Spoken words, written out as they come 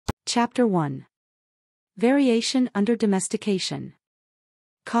Chapter 1. Variation under domestication.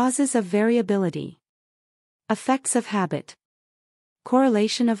 Causes of variability. Effects of habit.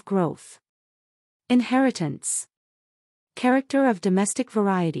 Correlation of growth. Inheritance. Character of domestic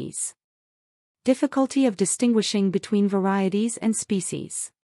varieties. Difficulty of distinguishing between varieties and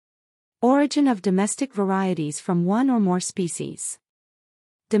species. Origin of domestic varieties from one or more species.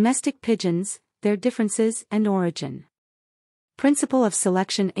 Domestic pigeons, their differences and origin. Principle of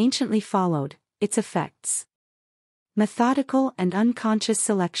selection anciently followed, its effects. Methodical and unconscious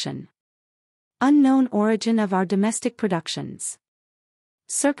selection. Unknown origin of our domestic productions.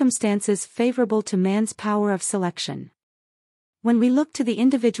 Circumstances favorable to man's power of selection. When we look to the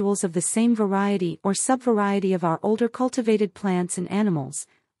individuals of the same variety or subvariety of our older cultivated plants and animals,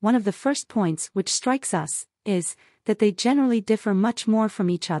 one of the first points which strikes us is that they generally differ much more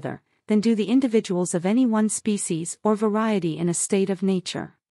from each other than do the individuals of any one species or variety in a state of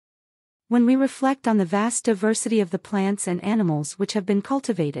nature. When we reflect on the vast diversity of the plants and animals which have been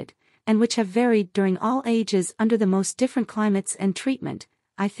cultivated, and which have varied during all ages under the most different climates and treatment,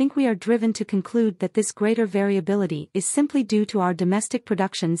 I think we are driven to conclude that this greater variability is simply due to our domestic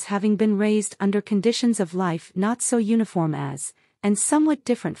productions having been raised under conditions of life not so uniform as, and somewhat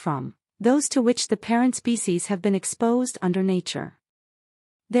different from, those to which the parent species have been exposed under nature.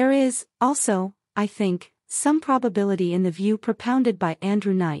 There is, also, I think, some probability in the view propounded by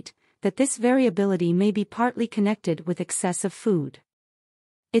Andrew Knight, that this variability may be partly connected with excess of food.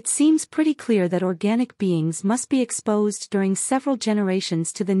 It seems pretty clear that organic beings must be exposed during several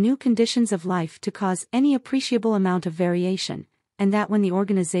generations to the new conditions of life to cause any appreciable amount of variation, and that when the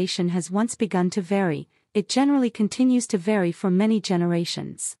organization has once begun to vary, it generally continues to vary for many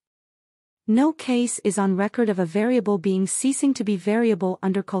generations. No case is on record of a variable being ceasing to be variable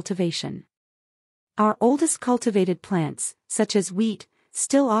under cultivation. Our oldest cultivated plants, such as wheat,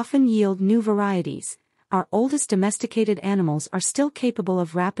 still often yield new varieties. Our oldest domesticated animals are still capable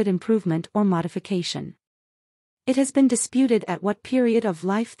of rapid improvement or modification. It has been disputed at what period of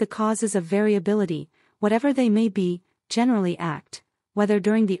life the causes of variability, whatever they may be, generally act, whether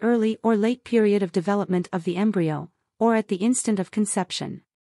during the early or late period of development of the embryo, or at the instant of conception.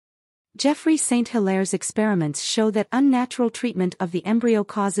 Geoffrey St. Hilaire's experiments show that unnatural treatment of the embryo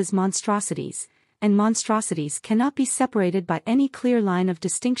causes monstrosities, and monstrosities cannot be separated by any clear line of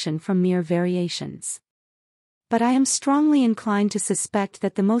distinction from mere variations. But I am strongly inclined to suspect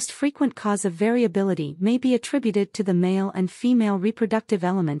that the most frequent cause of variability may be attributed to the male and female reproductive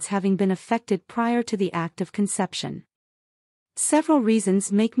elements having been affected prior to the act of conception. Several reasons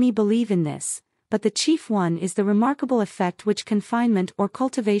make me believe in this, but the chief one is the remarkable effect which confinement or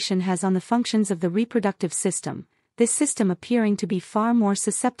cultivation has on the functions of the reproductive system, this system appearing to be far more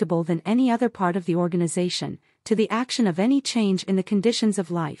susceptible than any other part of the organization, to the action of any change in the conditions of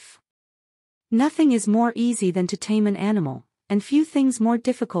life. Nothing is more easy than to tame an animal, and few things more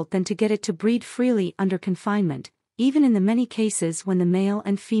difficult than to get it to breed freely under confinement, even in the many cases when the male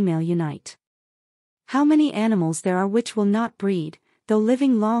and female unite. How many animals there are which will not breed, though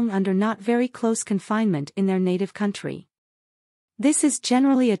living long under not very close confinement in their native country. This is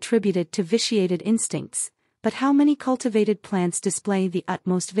generally attributed to vitiated instincts, but how many cultivated plants display the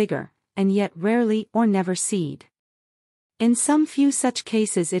utmost vigor, and yet rarely or never seed? In some few such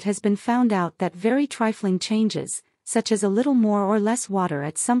cases it has been found out that very trifling changes, such as a little more or less water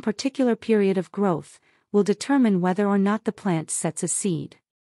at some particular period of growth, will determine whether or not the plant sets a seed.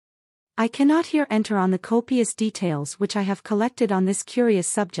 I cannot here enter on the copious details which I have collected on this curious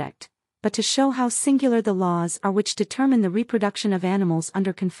subject, but to show how singular the laws are which determine the reproduction of animals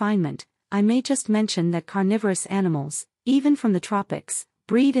under confinement, I may just mention that carnivorous animals, even from the tropics,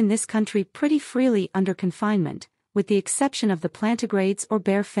 breed in this country pretty freely under confinement, with the exception of the plantigrades or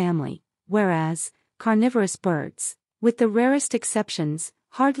bear family, whereas carnivorous birds, with the rarest exceptions,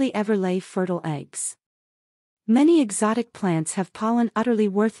 hardly ever lay fertile eggs. Many exotic plants have pollen utterly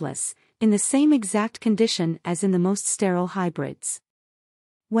worthless, in the same exact condition as in the most sterile hybrids.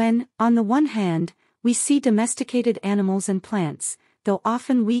 When, on the one hand, we see domesticated animals and plants, though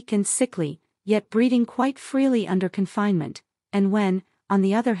often weak and sickly, yet breeding quite freely under confinement, and when, on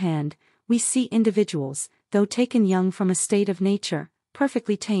the other hand, we see individuals, though taken young from a state of nature,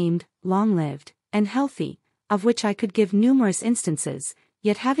 perfectly tamed, long-lived, and healthy, of which I could give numerous instances,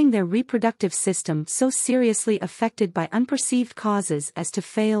 yet having their reproductive system so seriously affected by unperceived causes as to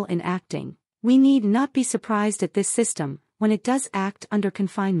fail in acting, we need not be surprised at this system, when it does act under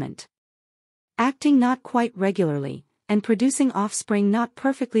confinement. Acting not quite regularly, and producing offspring not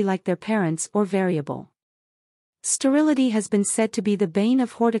perfectly like their parents or variable. Sterility has been said to be the bane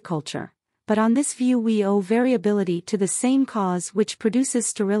of horticulture, but on this view we owe variability to the same cause which produces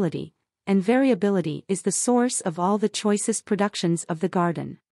sterility, and variability is the source of all the choicest productions of the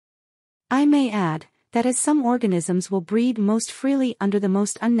garden. I may add, that as some organisms will breed most freely under the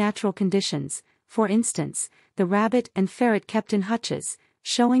most unnatural conditions, for instance, the rabbit and ferret kept in hutches,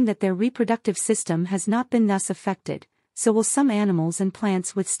 showing that their reproductive system has not been thus affected, so will some animals and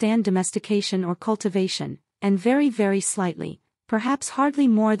plants withstand domestication or cultivation, and very very slightly, perhaps hardly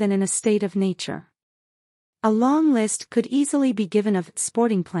more than in a state of nature. A long list could easily be given of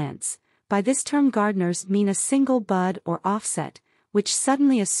sporting plants. By this term gardeners mean a single bud or offset, which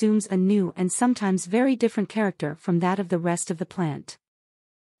suddenly assumes a new and sometimes very different character from that of the rest of the plant.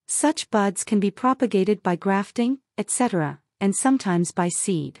 Such buds can be propagated by grafting, etc., and sometimes by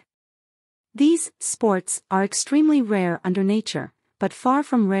seed. These sports are extremely rare under nature, but far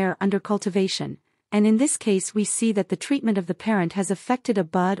from rare under cultivation, and in this case we see that the treatment of the parent has affected a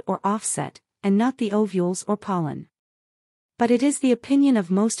bud or offset, and not the ovules or pollen. But it is the opinion of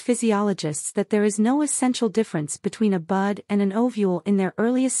most physiologists that there is no essential difference between a bud and an ovule in their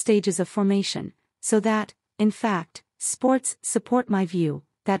earliest stages of formation, so that, in fact, sports support my view,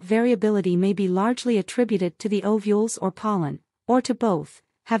 that variability may be largely attributed to the ovules or pollen, or to both,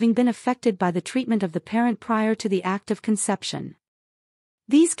 having been affected by the treatment of the parent prior to the act of conception.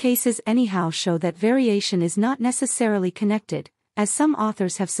 These cases anyhow show that variation is not necessarily connected, as some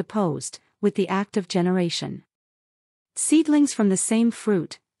authors have supposed, with the act of generation. Seedlings from the same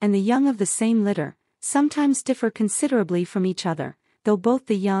fruit, and the young of the same litter, sometimes differ considerably from each other, though both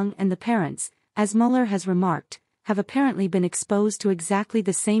the young and the parents, as Müller has remarked, have apparently been exposed to exactly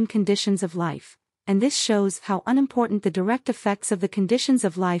the same conditions of life, and this shows how unimportant the direct effects of the conditions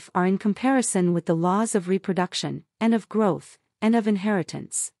of life are in comparison with the laws of reproduction, and of growth, and of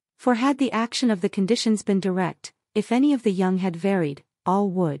inheritance. For had the action of the conditions been direct, if any of the young had varied, all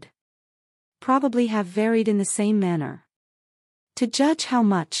would probably have varied in the same manner. To judge how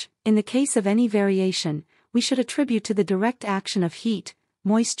much, in the case of any variation, we should attribute to the direct action of heat,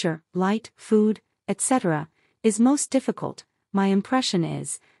 moisture, light, food, etc., is most difficult. My impression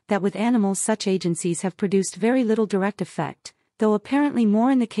is, that with animals such agencies have produced very little direct effect, though apparently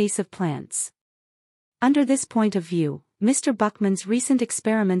more in the case of plants. Under this point of view, Mr. Buckman's recent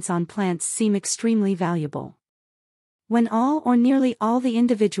experiments on plants seem extremely valuable. When all or nearly all the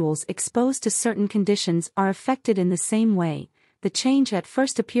individuals exposed to certain conditions are affected in the same way, the change at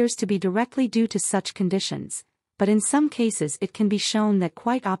first appears to be directly due to such conditions, but in some cases it can be shown that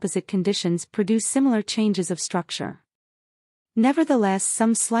quite opposite conditions produce similar changes of structure. Nevertheless,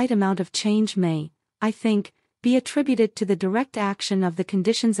 some slight amount of change may, I think, be attributed to the direct action of the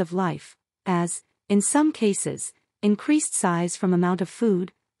conditions of life, as, in some cases, increased size from amount of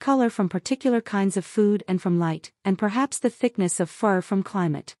food, color from particular kinds of food and from light, and perhaps the thickness of fur from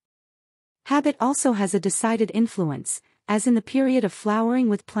climate. Habit also has a decided influence, as in the period of flowering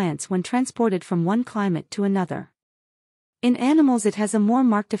with plants when transported from one climate to another. In animals it has a more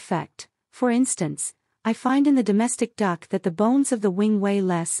marked effect. For instance, I find in the domestic duck that the bones of the wing weigh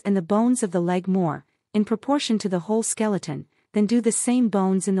less and the bones of the leg more, in proportion to the whole skeleton, than do the same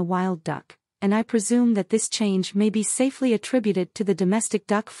bones in the wild duck, and I presume that this change may be safely attributed to the domestic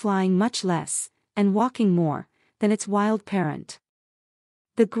duck flying much less, and walking more, than its wild parent.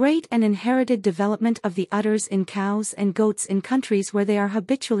 The great and inherited development of the udders in cows and goats in countries where they are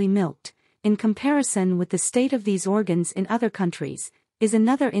habitually milked, in comparison with the state of these organs in other countries, is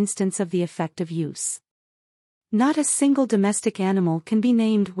another instance of the effect of use. Not a single domestic animal can be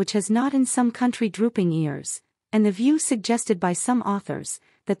named which has not in some country drooping ears, and the view suggested by some authors,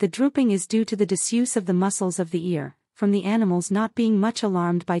 that the drooping is due to the disuse of the muscles of the ear, from the animals not being much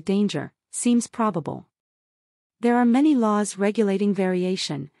alarmed by danger, seems probable. There are many laws regulating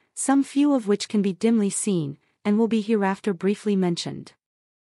variation, some few of which can be dimly seen, and will be hereafter briefly mentioned.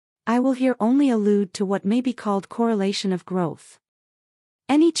 I will here only allude to what may be called correlation of growth.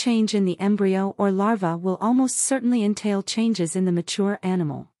 Any change in the embryo or larva will almost certainly entail changes in the mature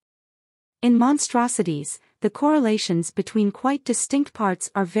animal. In monstrosities, the correlations between quite distinct parts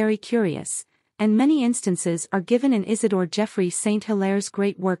are very curious, and many instances are given in Isidore Geoffroy St. Hilaire's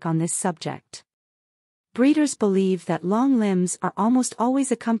great work on this subject. Breeders believe that long limbs are almost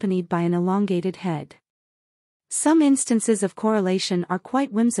always accompanied by an elongated head. Some instances of correlation are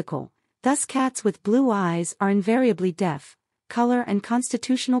quite whimsical, thus cats with blue eyes are invariably deaf. Color and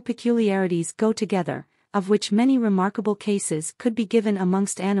constitutional peculiarities go together, of which many remarkable cases could be given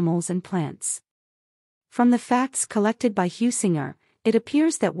amongst animals and plants. From the facts collected by Husinger, it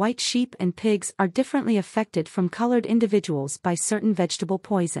appears that white sheep and pigs are differently affected from colored individuals by certain vegetable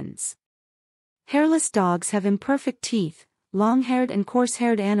poisons. Hairless dogs have imperfect teeth, long-haired and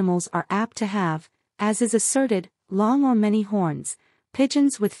coarse-haired animals are apt to have, as is asserted, long or many horns.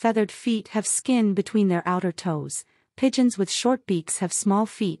 Pigeons with feathered feet have skin between their outer toes, pigeons with short beaks have small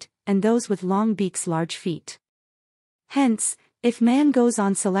feet, and those with long beaks large feet. Hence, if man goes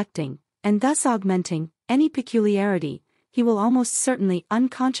on selecting, and thus augmenting, any peculiarity, he will almost certainly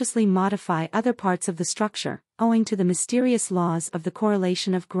unconsciously modify other parts of the structure, owing to the mysterious laws of the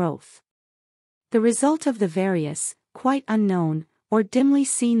correlation of growth. The result of the various, quite unknown, or dimly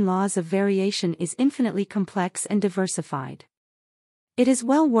seen laws of variation is infinitely complex and diversified. It is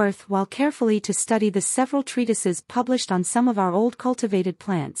well worth while carefully to study the several treatises published on some of our old cultivated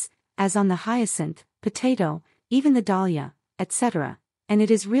plants, as on the hyacinth, potato, even the dahlia, etc., and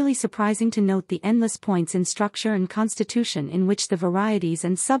it is really surprising to note the endless points in structure and constitution in which the varieties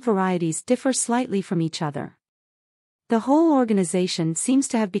and subvarieties differ slightly from each other. The whole organization seems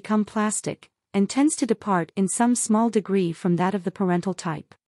to have become plastic, and tends to depart in some small degree from that of the parental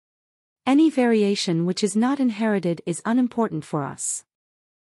type. Any variation which is not inherited is unimportant for us.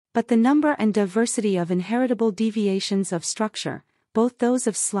 But the number and diversity of inheritable deviations of structure, both those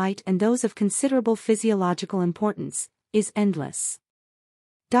of slight and those of considerable physiological importance, is endless.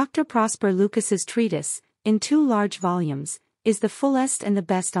 Dr. Prosper Lucas's treatise, in 2 large volumes, is the fullest and the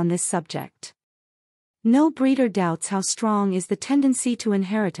best on this subject. No breeder doubts how strong is the tendency to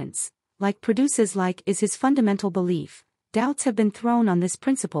inheritance, like produces like is his fundamental belief. Doubts have been thrown on this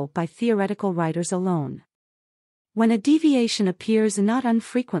principle by theoretical writers alone. When a deviation appears not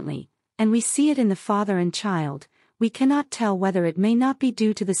unfrequently, and we see it in the father and child, we cannot tell whether it may not be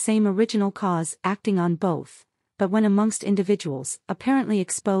due to the same original cause acting on both, but when amongst individuals, apparently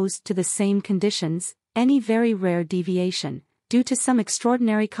exposed to the same conditions, any very rare deviation, due to some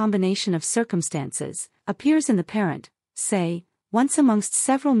extraordinary combination of circumstances, appears in the parent, say, once amongst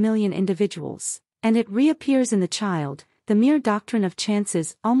several million individuals, and it reappears in the child, the mere doctrine of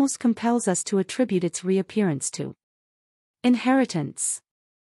chances almost compels us to attribute its reappearance to inheritance.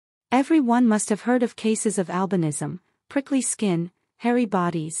 Every one must have heard of cases of albinism, prickly skin, hairy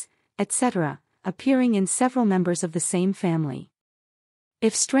bodies, etc., appearing in several members of the same family.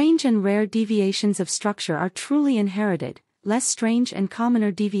 If strange and rare deviations of structure are truly inherited, less strange and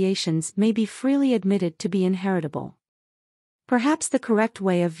commoner deviations may be freely admitted to be inheritable. Perhaps the correct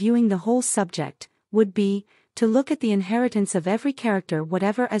way of viewing the whole subject would be to look at the inheritance of every character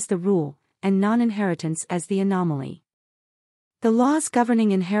whatever as the rule, and non-inheritance as the anomaly. The laws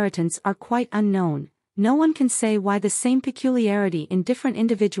governing inheritance are quite unknown. No one can say why the same peculiarity in different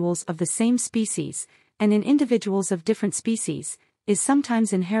individuals of the same species, and in individuals of different species, is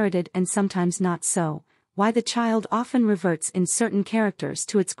sometimes inherited and sometimes not so, why the child often reverts in certain characters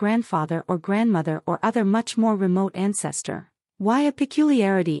to its grandfather or grandmother or other much more remote ancestor, why a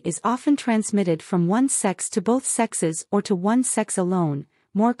peculiarity is often transmitted from one sex to both sexes or to one sex alone,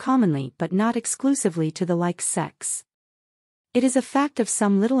 more commonly but not exclusively to the like sex. It is a fact of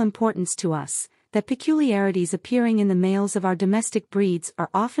some little importance to us, that peculiarities appearing in the males of our domestic breeds are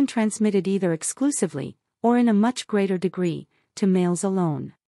often transmitted either exclusively, or in a much greater degree, to males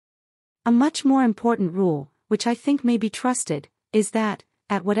alone. A much more important rule, which I think may be trusted, is that,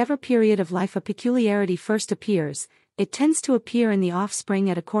 at whatever period of life a peculiarity first appears, it tends to appear in the offspring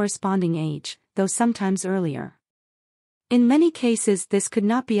at a corresponding age, though sometimes earlier. In many cases this could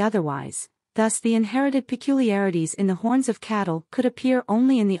not be otherwise. Thus the inherited peculiarities in the horns of cattle could appear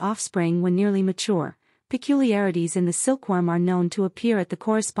only in the offspring when nearly mature. Peculiarities in the silkworm are known to appear at the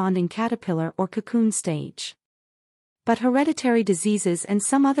corresponding caterpillar or cocoon stage. But hereditary diseases and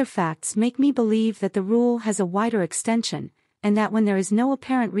some other facts make me believe that the rule has a wider extension, and that when there is no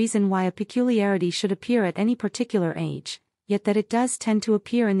apparent reason why a peculiarity should appear at any particular age, yet that it does tend to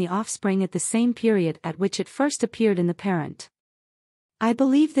appear in the offspring at the same period at which it first appeared in the parent. I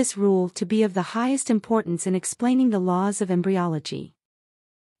believe this rule to be of the highest importance in explaining the laws of embryology.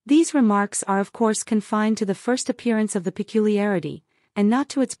 These remarks are of course confined to the first appearance of the peculiarity, and not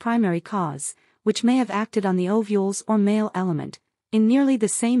to its primary cause, which may have acted on the ovules or male element, in nearly the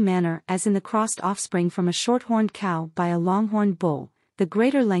same manner as in the crossed offspring from a short-horned cow by a long-horned bull. The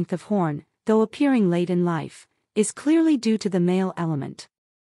greater length of horn, though appearing late in life, is clearly due to the male element.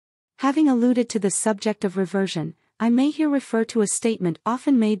 Having alluded to the subject of reversion, I may here refer to a statement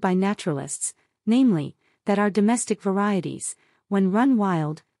often made by naturalists, namely, that our domestic varieties, when run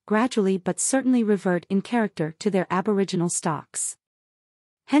wild, gradually but certainly revert in character to their aboriginal stocks.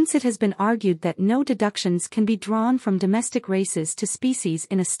 Hence it has been argued that no deductions can be drawn from domestic races to species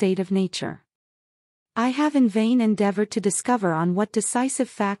in a state of nature. I have in vain endeavored to discover on what decisive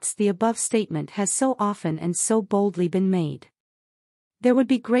facts the above statement has so often and so boldly been made. There would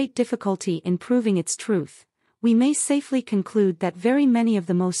be great difficulty in proving its truth, we may safely conclude that very many of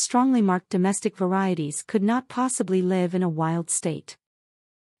the most strongly marked domestic varieties could not possibly live in a wild state.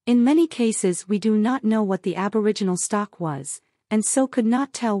 In many cases we do not know what the aboriginal stock was, and so could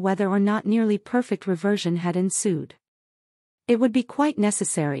not tell whether or not nearly perfect reversion had ensued. It would be quite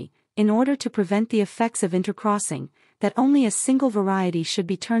necessary, in order to prevent the effects of intercrossing, that only a single variety should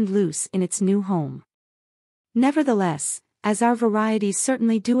be turned loose in its new home. Nevertheless, as our varieties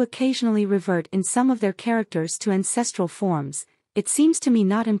certainly do occasionally revert in some of their characters to ancestral forms, it seems to me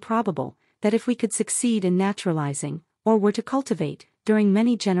not improbable that if we could succeed in naturalizing, or were to cultivate, during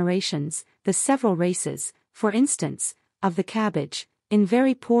many generations, the several races, for instance, of the cabbage, in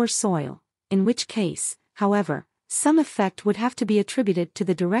very poor soil, in which case, however, some effect would have to be attributed to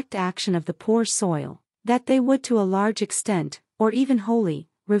the direct action of the poor soil, that they would to a large extent, or even wholly,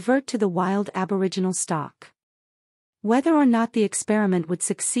 revert to the wild aboriginal stock. Whether or not the experiment would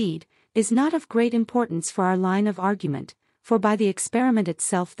succeed, is not of great importance for our line of argument, for by the experiment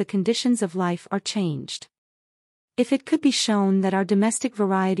itself the conditions of life are changed. If it could be shown that our domestic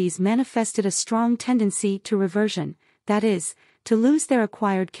varieties manifested a strong tendency to reversion, that is, to lose their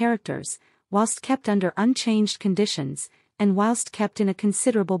acquired characters, whilst kept under unchanged conditions, and whilst kept in a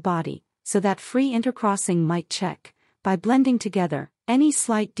considerable body, so that free intercrossing might check, by blending together, any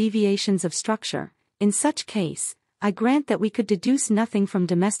slight deviations of structure, in such case, I grant that we could deduce nothing from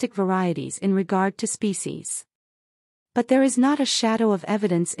domestic varieties in regard to species. But there is not a shadow of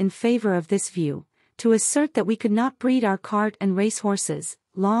evidence in favor of this view, to assert that we could not breed our cart and race horses,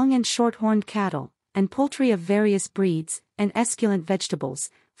 long and short-horned cattle, and poultry of various breeds, and esculent vegetables,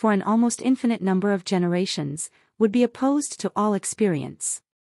 for an almost infinite number of generations, would be opposed to all experience.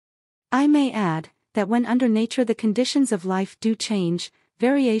 I may add, that when under nature the conditions of life do change,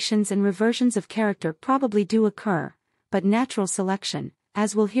 variations and reversions of character probably do occur, but natural selection,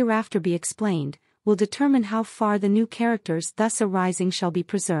 as will hereafter be explained, will determine how far the new characters thus arising shall be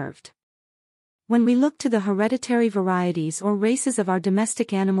preserved. When we look to the hereditary varieties or races of our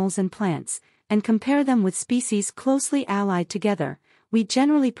domestic animals and plants, and compare them with species closely allied together, we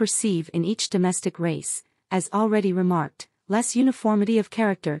generally perceive in each domestic race, as already remarked, less uniformity of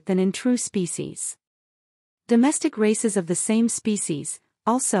character than in true species. Domestic races of the same species,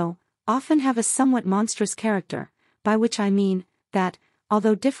 also, often have a somewhat monstrous character, by which I mean, that,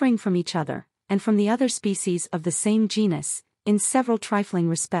 although differing from each other, and from the other species of the same genus, in several trifling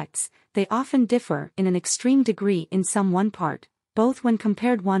respects, they often differ in an extreme degree in some one part, both when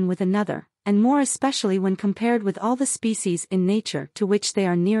compared one with another, and more especially when compared with all the species in nature to which they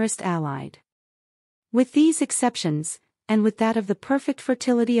are nearest allied. With these exceptions, and with that of the perfect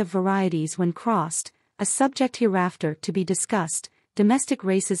fertility of varieties when crossed, a subject hereafter to be discussed, domestic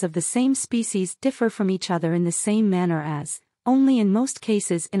races of the same species differ from each other in the same manner as, only in most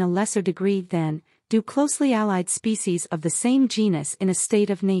cases in a lesser degree than, do closely allied species of the same genus in a state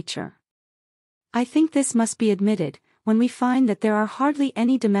of nature. I think this must be admitted, when we find that there are hardly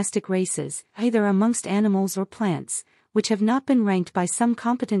any domestic races, either amongst animals or plants, which have not been ranked by some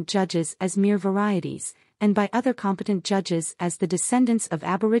competent judges as mere varieties, and by other competent judges as the descendants of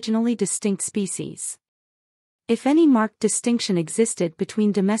aboriginally distinct species. If any marked distinction existed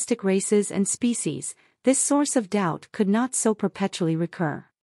between domestic races and species, this source of doubt could not so perpetually recur.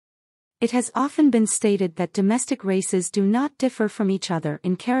 It has often been stated that domestic races do not differ from each other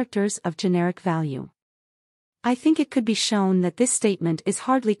in characters of generic value. I think it could be shown that this statement is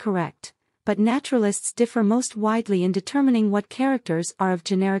hardly correct, but naturalists differ most widely in determining what characters are of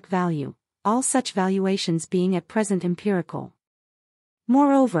generic value, all such valuations being at present empirical.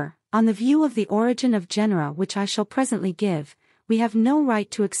 Moreover, on the view of the origin of genera which I shall presently give, we have no right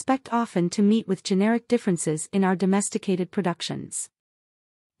to expect often to meet with generic differences in our domesticated productions.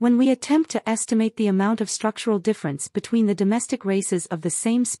 When we attempt to estimate the amount of structural difference between the domestic races of the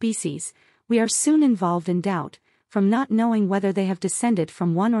same species, we are soon involved in doubt, from not knowing whether they have descended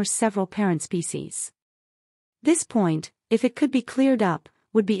from one or several parent species. This point, if it could be cleared up,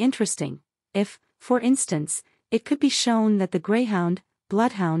 would be interesting, if, for instance, it could be shown that the greyhound,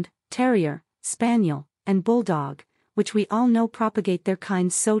 bloodhound, terrier, spaniel, and bulldog, which we all know propagate their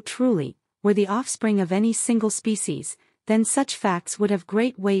kinds so truly, were the offspring of any single species, then such facts would have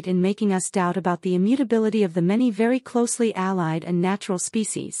great weight in making us doubt about the immutability of the many very closely allied and natural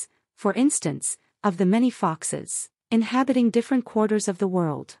species, for instance, of the many foxes, inhabiting different quarters of the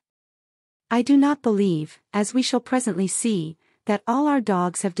world. I do not believe, as we shall presently see, that all our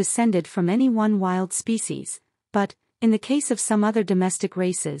dogs have descended from any one wild species, but, in the case of some other domestic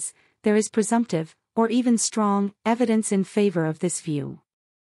races, there is presumptive, or even strong, evidence in favor of this view.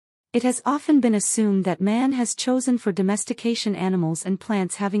 It has often been assumed that man has chosen for domestication animals and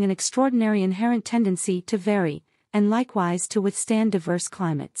plants having an extraordinary inherent tendency to vary, and likewise to withstand diverse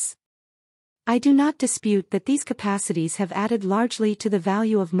climates. I do not dispute that these capacities have added largely to the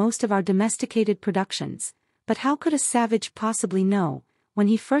value of most of our domesticated productions, but how could a savage possibly know, when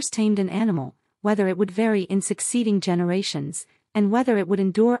he first tamed an animal, whether it would vary in succeeding generations, and whether it would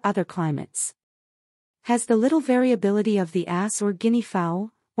endure other climates? Has the little variability of the ass or guinea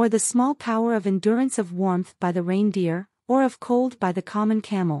fowl, or the small power of endurance of warmth by the reindeer, or of cold by the common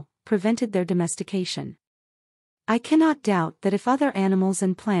camel, prevented their domestication? I cannot doubt that if other animals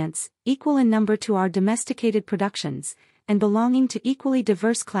and plants, equal in number to our domesticated productions, and belonging to equally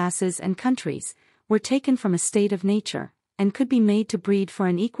diverse classes and countries, were taken from a state of nature, and could be made to breed for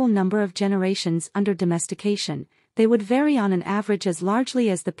an equal number of generations under domestication, they would vary on an average as largely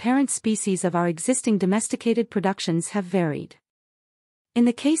as the parent species of our existing domesticated productions have varied. In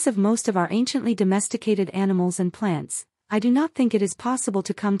the case of most of our anciently domesticated animals and plants, I do not think it is possible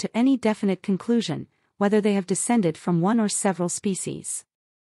to come to any definite conclusion, whether they have descended from one or several species.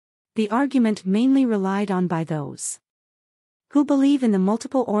 The argument mainly relied on by those who believe in the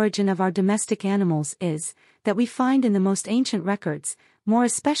multiple origin of our domestic animals is, that we find in the most ancient records, more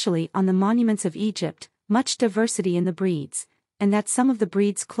especially on the monuments of Egypt, much diversity in the breeds, and that some of the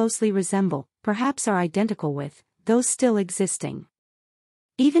breeds closely resemble, perhaps are identical with, those still existing.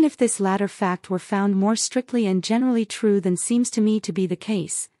 Even if this latter fact were found more strictly and generally true than seems to me to be the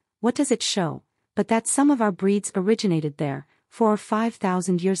case, what does it show, but that some of our breeds originated there, 4,000 or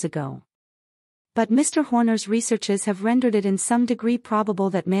 5,000 years ago? But Mr. Horner's researches have rendered it in some degree probable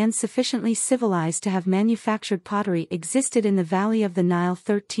that man sufficiently civilized to have manufactured pottery existed in the valley of the Nile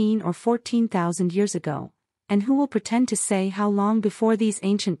 13,000 or 14,000 years ago, and who will pretend to say how long before these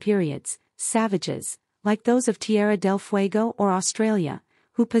ancient periods, savages, like those of Tierra del Fuego or Australia,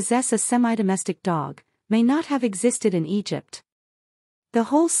 who possess a semi-domestic dog, may not have existed in Egypt? The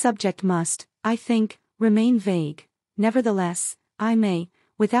whole subject must, I think, remain vague. Nevertheless, I may,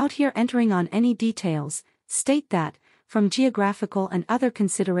 without here entering on any details, state that, from geographical and other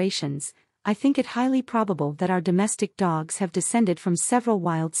considerations, I think it highly probable that our domestic dogs have descended from several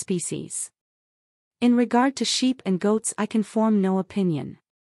wild species. In regard to sheep and goats I can form no opinion.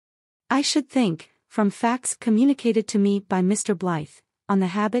 I should think, from facts communicated to me by Mr. Blyth, on the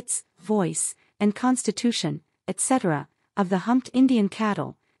habits, voice, and constitution, etc., of the humped Indian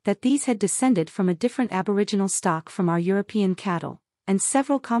cattle, that these had descended from a different aboriginal stock from our European cattle, and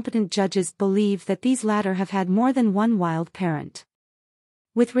several competent judges believe that these latter have had more than one wild parent.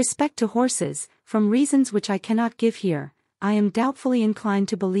 With respect to horses, from reasons which I cannot give here, I am doubtfully inclined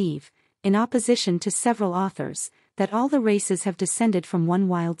to believe, in opposition to several authors, that all the races have descended from one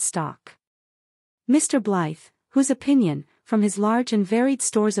wild stock. Mr. Blyth, whose opinion, from his large and varied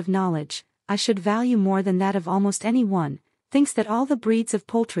stores of knowledge, I should value more than that of almost any one, thinks that all the breeds of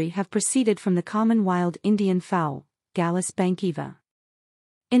poultry have proceeded from the common wild Indian fowl, Gallus bankiva.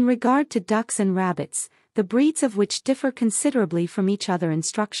 In regard to ducks and rabbits, the breeds of which differ considerably from each other in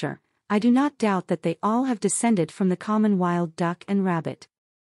structure, I do not doubt that they all have descended from the common wild duck and rabbit.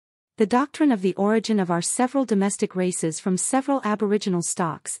 The doctrine of the origin of our several domestic races from several aboriginal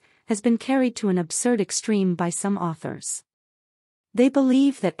stocks has been carried to an absurd extreme by some authors. They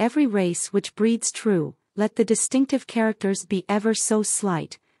believe that every race which breeds true, let the distinctive characters be ever so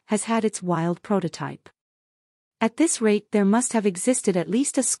slight, has had its wild prototype. At this rate there must have existed at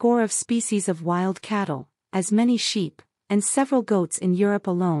least a score of species of wild cattle, as many sheep, and several goats in Europe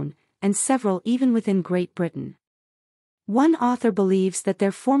alone, and several even within Great Britain. One author believes that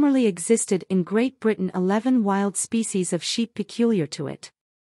there formerly existed in Great Britain 11 wild species of sheep peculiar to it.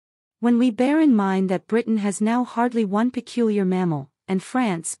 When we bear in mind that Britain has now hardly one peculiar mammal, and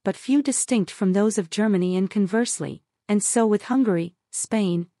France but few distinct from those of Germany and conversely, and so with Hungary,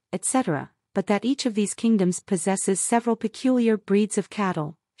 Spain, etc., but that each of these kingdoms possesses several peculiar breeds of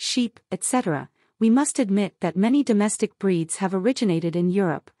cattle, sheep, etc., we must admit that many domestic breeds have originated in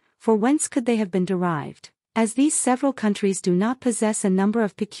Europe, for whence could they have been derived, as these several countries do not possess a number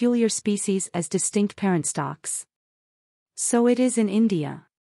of peculiar species as distinct parent stocks? So it is in India.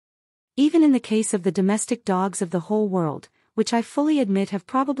 Even in the case of the domestic dogs of the whole world, which I fully admit have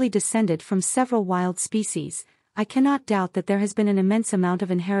probably descended from several wild species, I cannot doubt that there has been an immense amount of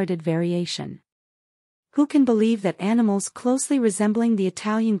inherited variation. Who can believe that animals closely resembling the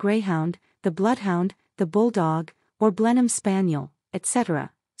Italian greyhound, the bloodhound, the bulldog, or Blenheim spaniel,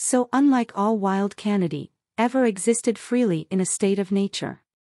 etc., so unlike all wild canidae, ever existed freely in a state of nature?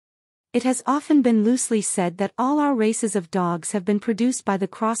 It has often been loosely said that all our races of dogs have been produced by the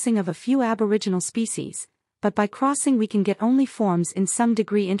crossing of a few aboriginal species, but by crossing we can get only forms in some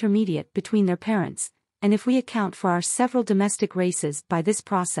degree intermediate between their parents, and if we account for our several domestic races by this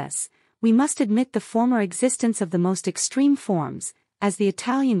process, we must admit the former existence of the most extreme forms, as the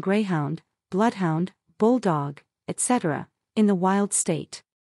Italian greyhound, bloodhound, bulldog, etc., in the wild state.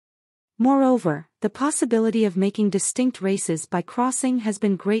 Moreover, the possibility of making distinct races by crossing has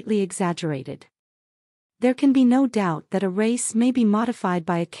been greatly exaggerated. There can be no doubt that a race may be modified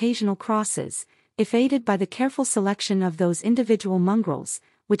by occasional crosses, if aided by the careful selection of those individual mongrels,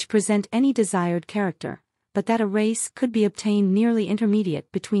 which present any desired character, but that a race could be obtained nearly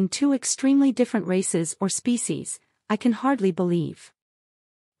intermediate between two extremely different races or species, I can hardly believe.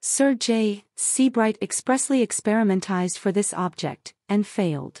 Sir J. Sebright expressly experimentized for this object, and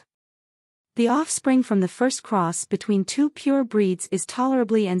failed. The offspring from the first cross between two pure breeds is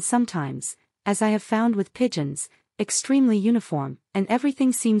tolerably and sometimes, as I have found with pigeons, extremely uniform, and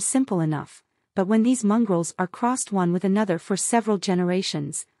everything seems simple enough, but when these mongrels are crossed one with another for several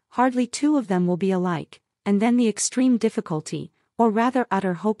generations, hardly two of them will be alike, and then the extreme difficulty, or rather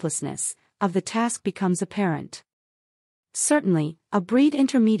utter hopelessness, of the task becomes apparent. Certainly, a breed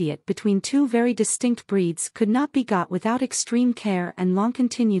intermediate between two very distinct breeds could not be got without extreme care and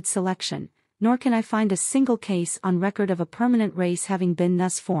long-continued selection, nor can I find a single case on record of a permanent race having been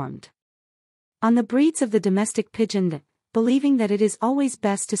thus formed. On the breeds of the domestic pigeon, believing that it is always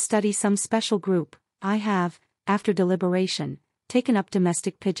best to study some special group, I have, after deliberation, taken up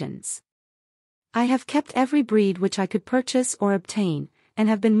domestic pigeons. I have kept every breed which I could purchase or obtain, and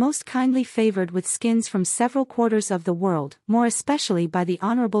have been most kindly favored with skins from several quarters of the world, more especially by the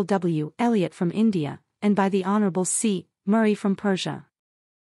Honorable W. Elliot from India, and by the Honorable C. Murray from Persia.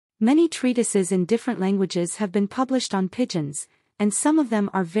 Many treatises in different languages have been published on pigeons, and some of them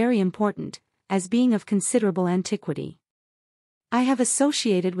are very important, as being of considerable antiquity. I have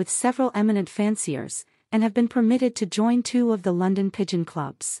associated with several eminent fanciers, and have been permitted to join two of the London pigeon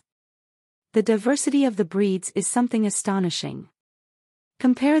clubs. The diversity of the breeds is something astonishing.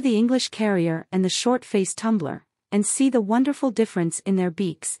 Compare the English carrier and the short-faced tumbler, and see the wonderful difference in their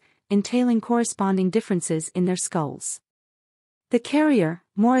beaks, entailing corresponding differences in their skulls. The carrier,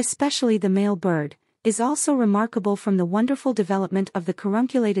 more especially the male bird, is also remarkable from the wonderful development of the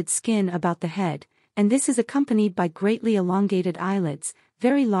carunculated skin about the head, and this is accompanied by greatly elongated eyelids,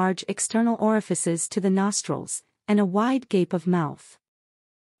 very large external orifices to the nostrils, and a wide gape of mouth.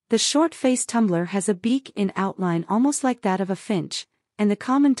 The short-faced tumbler has a beak in outline almost like that of a finch, and the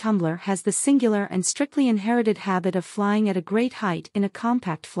common tumbler has the singular and strictly inherited habit of flying at a great height in a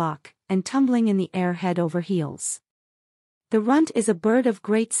compact flock, and tumbling in the air head over heels. The runt is a bird of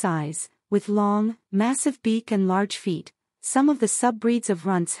great size, with long, massive beak and large feet. Some of the sub-breeds of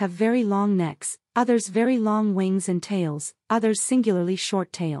runts have very long necks, others very long wings and tails, others singularly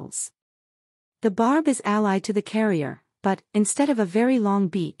short tails. The barb is allied to the carrier, but, instead of a very long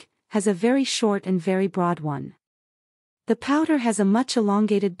beak, has a very short and very broad one. The pouter has a much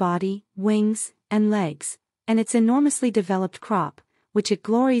elongated body, wings, and legs, and its enormously developed crop, which it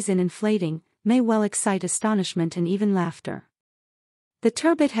glories in inflating, may well excite astonishment and even laughter. The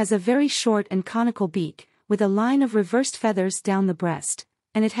turbot has a very short and conical beak, with a line of reversed feathers down the breast,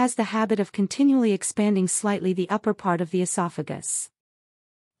 and it has the habit of continually expanding slightly the upper part of the esophagus.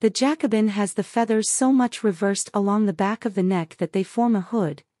 The Jacobin has the feathers so much reversed along the back of the neck that they form a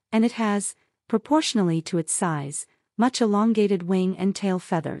hood, and it has, proportionally to its size, much elongated wing and tail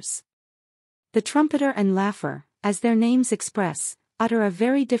feathers. The trumpeter and laugher, as their names express, utter a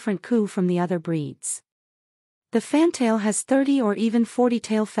very different coo from the other breeds. The fantail has 30 or even 40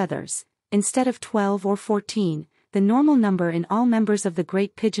 tail feathers, instead of 12 or 14, the normal number in all members of the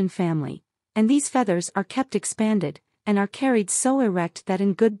great pigeon family, and these feathers are kept expanded, and are carried so erect that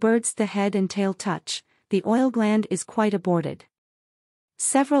in good birds the head and tail touch, the oil gland is quite aborted.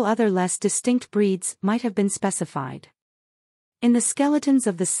 Several other less distinct breeds might have been specified. In the skeletons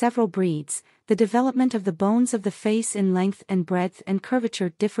of the several breeds, the development of the bones of the face in length and breadth and curvature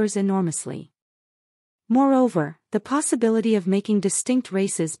differs enormously. Moreover, the possibility of making distinct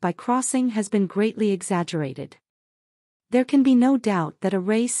races by crossing has been greatly exaggerated. There can be no doubt that a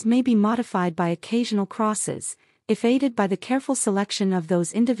race may be modified by occasional crosses, if aided by the careful selection of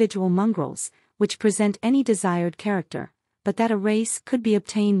those individual mongrels, which present any desired character, but that a race could be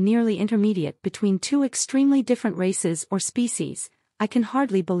obtained nearly intermediate between two extremely different races or species, I can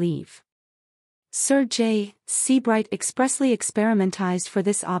hardly believe. Sir J. Sebright expressly experimentized for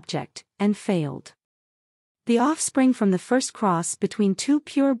this object, and failed. The offspring from the first cross between two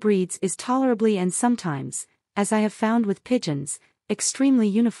pure breeds is tolerably and sometimes, as I have found with pigeons, extremely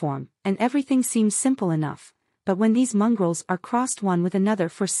uniform, and everything seems simple enough, but when these mongrels are crossed one with another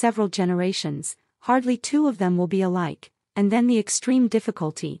for several generations, hardly two of them will be alike, and then the extreme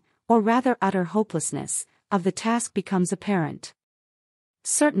difficulty, or rather utter hopelessness, of the task becomes apparent.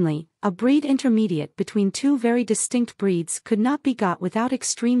 Certainly, a breed intermediate between two very distinct breeds could not be got without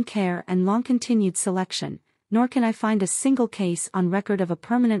extreme care and long-continued selection, nor can I find a single case on record of a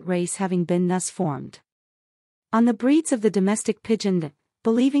permanent race having been thus formed. On the breeds of the domestic pigeon,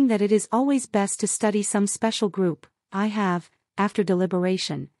 believing that it is always best to study some special group, I have, after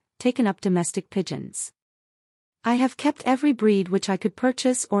deliberation, taken up domestic pigeons. I have kept every breed which I could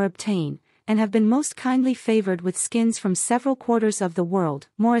purchase or obtain, and have been most kindly favored with skins from several quarters of the world,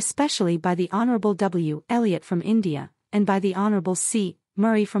 more especially by the Honorable W. Elliot from India, and by the Honorable C.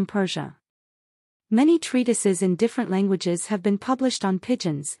 Murray from Persia. Many treatises in different languages have been published on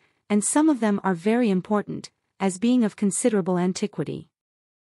pigeons, and some of them are very important, as being of considerable antiquity.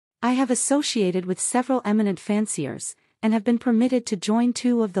 I have associated with several eminent fanciers, and have been permitted to join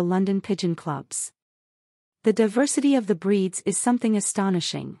two of the London pigeon clubs. The diversity of the breeds is something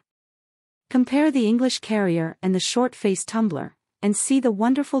astonishing. Compare the English carrier and the short-faced tumbler, and see the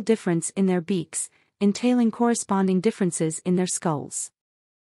wonderful difference in their beaks, entailing corresponding differences in their skulls.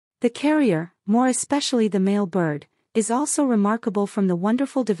 The carrier, more especially the male bird, is also remarkable from the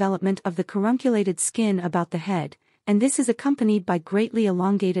wonderful development of the carunculated skin about the head, and this is accompanied by greatly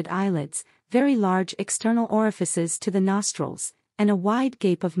elongated eyelids, very large external orifices to the nostrils, and a wide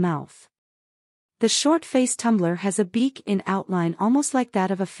gape of mouth. The short-faced tumbler has a beak in outline almost like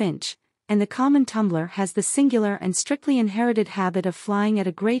that of a finch, and the common tumbler has the singular and strictly inherited habit of flying at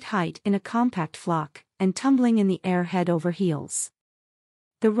a great height in a compact flock, and tumbling in the air head over heels.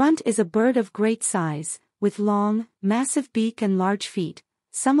 The runt is a bird of great size, with long, massive beak and large feet.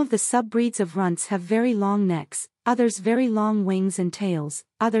 Some of the sub-breeds of runts have very long necks, others very long wings and tails,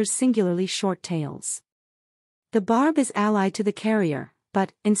 others singularly short tails. The barb is allied to the carrier,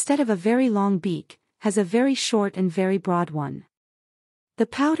 but, instead of a very long beak, has a very short and very broad one. The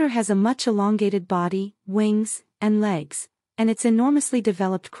pouter has a much elongated body, wings, and legs, and its enormously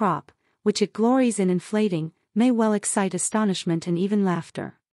developed crop, which it glories in inflating, may well excite astonishment and even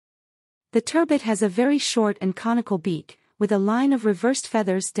laughter. The turbot has a very short and conical beak, with a line of reversed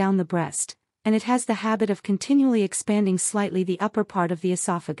feathers down the breast, and it has the habit of continually expanding slightly the upper part of the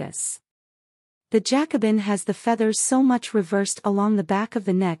esophagus. The Jacobin has the feathers so much reversed along the back of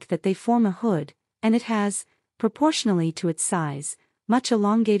the neck that they form a hood, and it has, proportionally to its size, much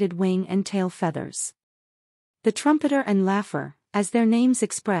elongated wing and tail feathers. The trumpeter and laugher, as their names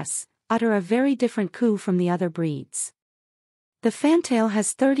express, utter a very different coo from the other breeds. The fantail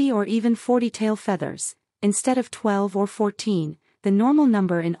has 30 or even 40 tail feathers, instead of 12 or 14, the normal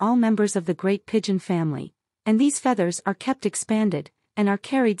number in all members of the great pigeon family, and these feathers are kept expanded, and are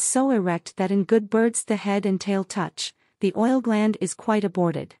carried so erect that in good birds the head and tail touch, the oil gland is quite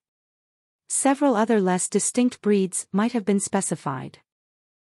aborted. Several other less distinct breeds might have been specified.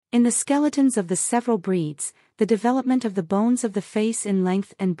 In the skeletons of the several breeds, the development of the bones of the face in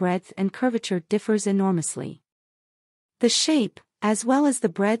length and breadth and curvature differs enormously. The shape, as well as the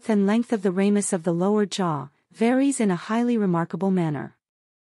breadth and length of the ramus of the lower jaw, varies in a highly remarkable manner.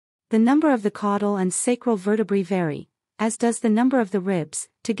 The number of the caudal and sacral vertebrae vary, as does the number of the ribs,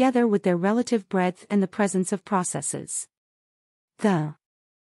 together with their relative breadth and the presence of processes. The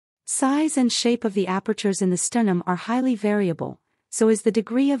size and shape of the apertures in the sternum are highly variable, so is the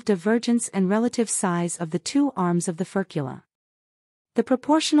degree of divergence and relative size of the two arms of the furcula. The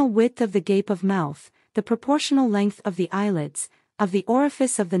proportional width of the gape of mouth, the proportional length of the eyelids, of the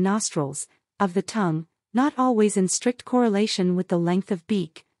orifice of the nostrils, of the tongue, not always in strict correlation with the length of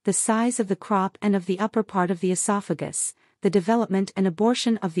beak, the size of the crop and of the upper part of the esophagus, the development and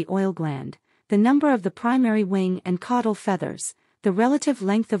abortion of the oil gland, the number of the primary wing and caudal feathers, the relative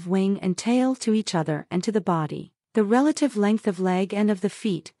length of wing and tail to each other and to the body, the relative length of leg and of the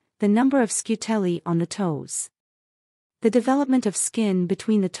feet, the number of scutelli on the toes. The development of skin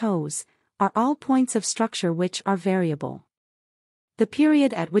between the toes, are all points of structure which are variable. The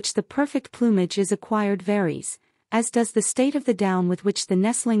period at which the perfect plumage is acquired varies, as does the state of the down with which the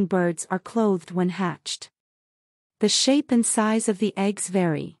nestling birds are clothed when hatched. The shape and size of the eggs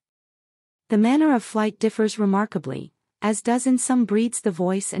vary. The manner of flight differs remarkably, as does in some breeds the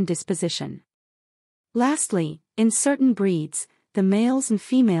voice and disposition. Lastly, in certain breeds, the males and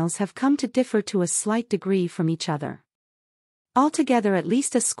females have come to differ to a slight degree from each other. Altogether at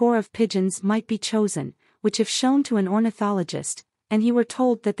least a score of pigeons might be chosen, which if shown to an ornithologist, and he were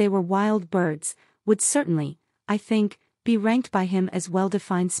told that they were wild birds, would certainly, I think, be ranked by him as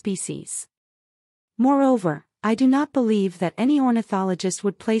well-defined species. Moreover, I do not believe that any ornithologist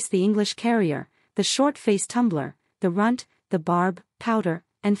would place the English carrier, the short-faced tumbler, the runt, the barb, pouter,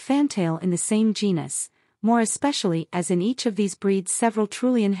 and fantail in the same genus, more especially as in each of these breeds several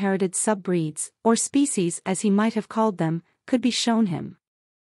truly inherited subbreeds, or species as he might have called them, could be shown him.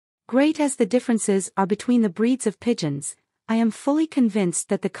 Great as the differences are between the breeds of pigeons, I am fully convinced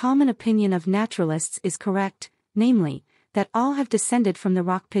that the common opinion of naturalists is correct, namely, that all have descended from the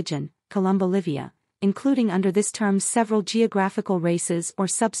rock pigeon, Columba livia, including under this term several geographical races or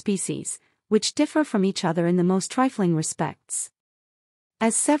subspecies, which differ from each other in the most trifling respects.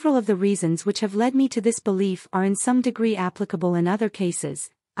 As several of the reasons which have led me to this belief are in some degree applicable in other cases,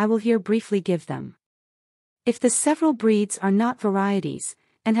 I will here briefly give them. If the several breeds are not varieties,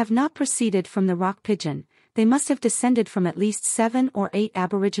 and have not proceeded from the rock pigeon, they must have descended from at least 7 or 8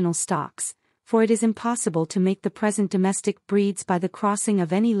 aboriginal stocks, for it is impossible to make the present domestic breeds by the crossing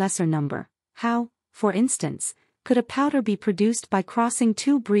of any lesser number. How, for instance, could a pouter be produced by crossing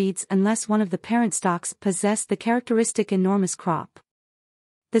 2 breeds unless one of the parent stocks possessed the characteristic enormous crop?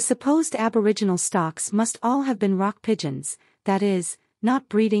 The supposed aboriginal stocks must all have been rock pigeons, that is, not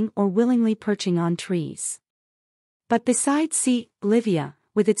breeding or willingly perching on trees. But besides C. livia,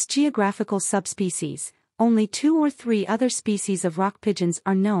 with its geographical subspecies, only 2 or 3 other species of rock pigeons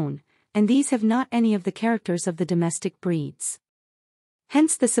are known, and these have not any of the characters of the domestic breeds.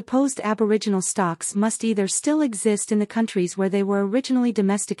 Hence the supposed aboriginal stocks must either still exist in the countries where they were originally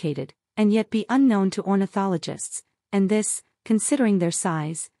domesticated, and yet be unknown to ornithologists, and this, considering their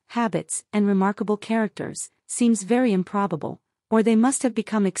size, habits, and remarkable characters, seems very improbable, or they must have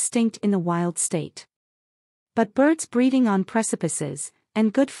become extinct in the wild state. But birds breeding on precipices,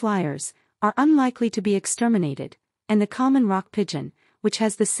 and good flyers, are unlikely to be exterminated, and the common rock pigeon, which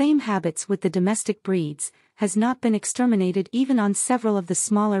has the same habits with the domestic breeds, has not been exterminated even on several of the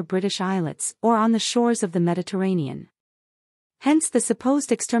smaller British islets or on the shores of the Mediterranean. Hence the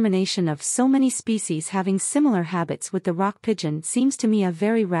supposed extermination of so many species having similar habits with the rock pigeon seems to me a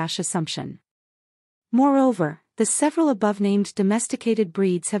very rash assumption. Moreover, the several above-named domesticated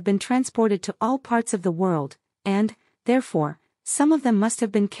breeds have been transported to all parts of the world, and, therefore, some of them must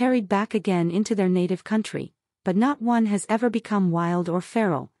have been carried back again into their native country, but not one has ever become wild or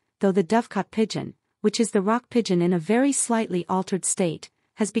feral, though the dovecot pigeon, which is the rock pigeon in a very slightly altered state,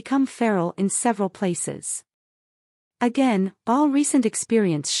 has become feral in several places. Again, all recent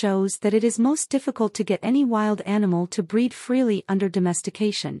experience shows that it is most difficult to get any wild animal to breed freely under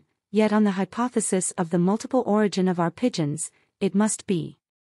domestication, yet on the hypothesis of the multiple origin of our pigeons, it must be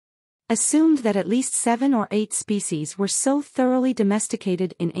assumed that at least 7 or 8 species were so thoroughly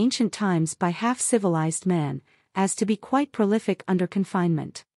domesticated in ancient times by half-civilized man, as to be quite prolific under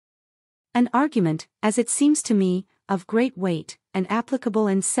confinement. An argument, as it seems to me, of great weight, and applicable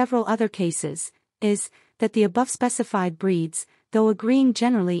in several other cases, is, that the above-specified breeds, though agreeing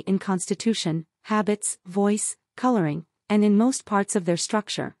generally in constitution, habits, voice, coloring, and in most parts of their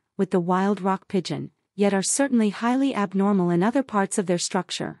structure, with the wild rock pigeon, yet are certainly highly abnormal in other parts of their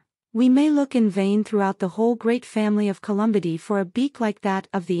structure. We may look in vain throughout the whole great family of Columbidae for a beak like that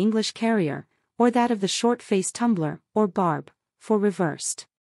of the English carrier, or that of the short-faced tumbler, or barb, for reversed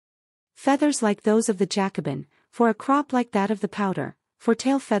feathers like those of the Jacobin, for a crop like that of the pouter, for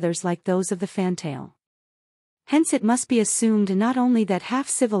tail feathers like those of the fantail. Hence it must be assumed not only that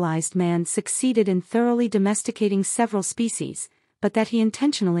half-civilized man succeeded in thoroughly domesticating several species, but that he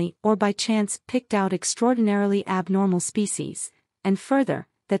intentionally or by chance picked out extraordinarily abnormal species, and further,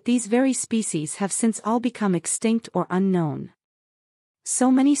 that these very species have since all become extinct or unknown.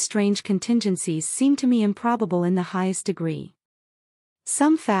 So many strange contingencies seem to me improbable in the highest degree.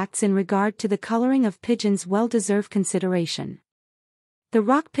 Some facts in regard to the coloring of pigeons well deserve consideration. The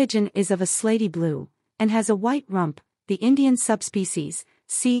rock pigeon is of a slaty blue, and has a white rump, the Indian subspecies,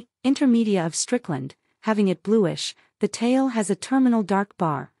 C. intermedia of Strickland, having it bluish. The tail has a terminal dark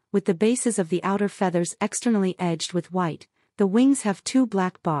bar, with the bases of the outer feathers externally edged with white. The wings have 2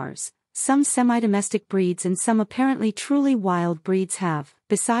 black bars. Some semi-domestic breeds and some apparently truly wild breeds have,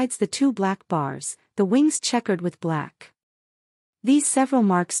 besides the 2 black bars, the wings checkered with black. These several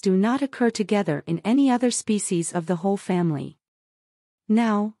marks do not occur together in any other species of the whole family.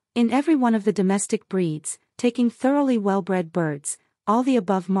 Now, in every one of the domestic breeds, taking thoroughly well-bred birds, all the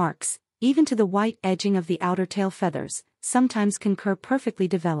above marks, even to the white edging of the outer tail feathers, sometimes concur perfectly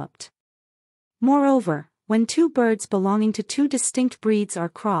developed. Moreover, when 2 birds belonging to 2 distinct breeds are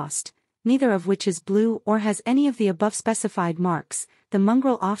crossed, neither of which is blue or has any of the above specified marks, the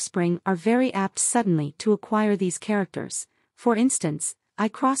mongrel offspring are very apt suddenly to acquire these characters. For instance, I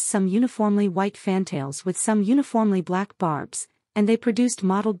crossed some uniformly white fantails with some uniformly black barbs, and they produced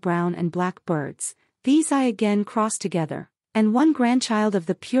mottled brown and black birds. These I again crossed together, and one grandchild of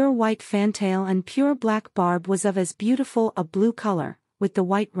the pure white fantail and pure black barb was of as beautiful a blue color, with the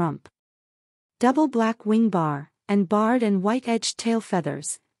white rump, double black wing bar, and barred and white-edged tail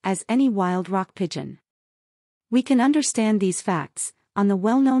feathers, as any wild rock pigeon. We can understand these facts, on the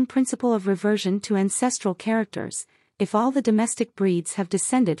well-known principle of reversion to ancestral characters, if all the domestic breeds have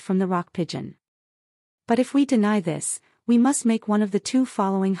descended from the rock pigeon. But if we deny this, we must make one of the two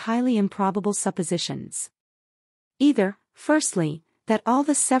following highly improbable suppositions. Either, firstly, that all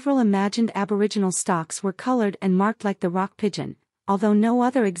the several imagined aboriginal stocks were colored and marked like the rock pigeon, although no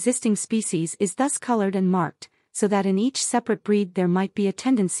other existing species is thus colored and marked, so that in each separate breed there might be a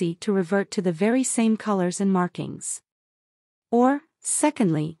tendency to revert to the very same colors and markings. Or,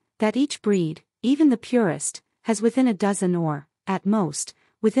 secondly, that each breed, even the purest, has within a dozen or, at most,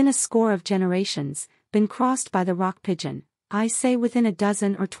 within a score of generations, been crossed by the rock pigeon. I say within a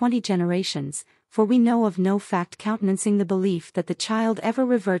dozen or 20 generations, for we know of no fact countenancing the belief that the child ever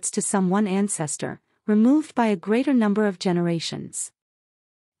reverts to some one ancestor, removed by a greater number of generations.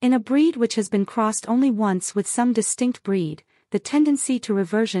 In a breed which has been crossed only once with some distinct breed, the tendency to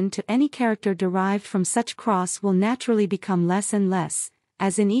reversion to any character derived from such cross will naturally become less and less,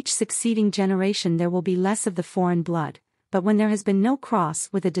 as in each succeeding generation there will be less of the foreign blood, but when there has been no cross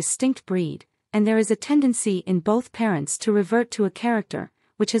with a distinct breed, and there is a tendency in both parents to revert to a character,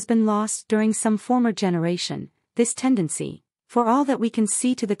 which has been lost during some former generation, this tendency, for all that we can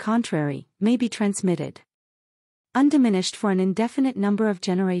see to the contrary, may be transmitted undiminished for an indefinite number of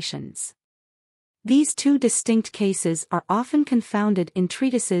generations. These two distinct cases are often confounded in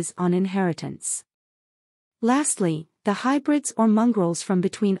treatises on inheritance. Lastly, the hybrids or mongrels from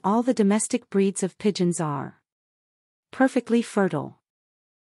between all the domestic breeds of pigeons are perfectly fertile.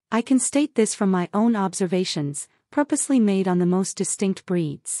 I can state this from my own observations, purposely made on the most distinct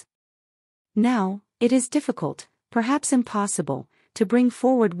breeds. Now, it is difficult, perhaps impossible, to bring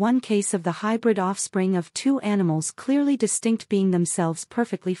forward one case of the hybrid offspring of two animals clearly distinct being themselves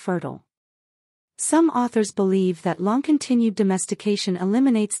perfectly fertile. Some authors believe that long-continued domestication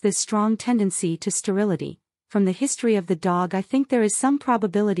eliminates this strong tendency to sterility. From the history of the dog, I think there is some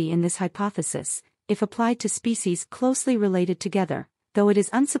probability in this hypothesis, if applied to species closely related together, though it is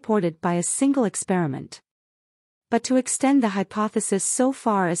unsupported by a single experiment. But to extend the hypothesis so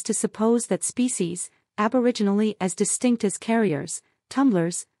far as to suppose that species, aboriginally as distinct as carriers,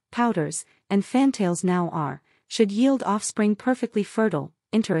 tumblers, pouters, and fantails now are, should yield offspring perfectly fertile,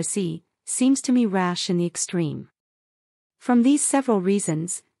 interacy, seems to me rash in the extreme. From these several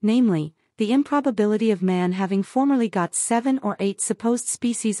reasons, namely, the improbability of man having formerly got 7 or 8 supposed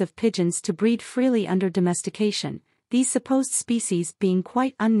species of pigeons to breed freely under domestication, these supposed species being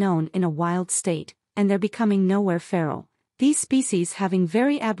quite unknown in a wild state, and their becoming nowhere feral, these species having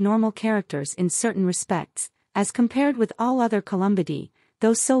very abnormal characters in certain respects, as compared with all other columbidae,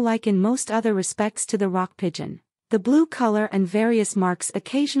 though so like in most other respects to the rock pigeon, the blue color and various marks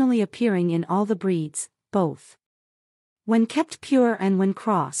occasionally appearing in all the breeds, both when kept pure and when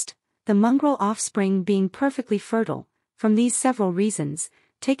crossed, the mongrel offspring being perfectly fertile. From these several reasons,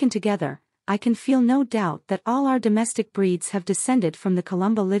 taken together, I can feel no doubt that all our domestic breeds have descended from the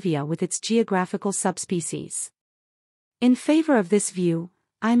Columba livia with its geographical subspecies. In favor of this view,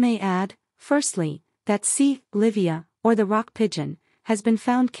 I may add, firstly, that C. livia, or the rock pigeon, has been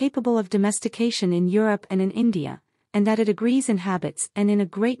found capable of domestication in Europe and in India, and that it agrees in habits and in a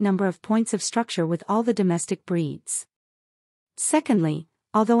great number of points of structure with all the domestic breeds. Secondly,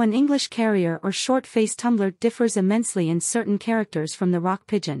 although an English carrier or short-faced tumbler differs immensely in certain characters from the rock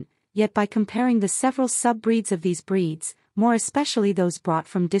pigeon, yet by comparing the several sub-breeds of these breeds, more especially those brought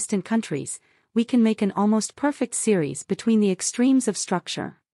from distant countries, we can make an almost perfect series between the extremes of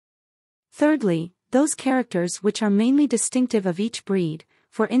structure. Thirdly, those characters which are mainly distinctive of each breed,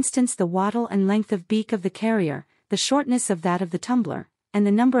 for instance the wattle and length of beak of the carrier, the shortness of that of the tumbler, and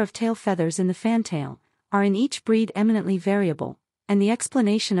the number of tail feathers in the fantail, are in each breed eminently variable, and the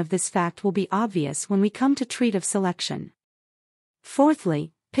explanation of this fact will be obvious when we come to treat of selection.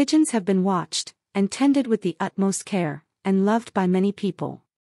 Fourthly, pigeons have been watched, and tended with the utmost care, and loved by many people.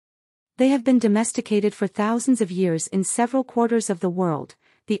 They have been domesticated for thousands of years in several quarters of the world.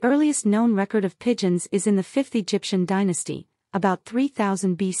 The earliest known record of pigeons is in the 5th Egyptian dynasty, about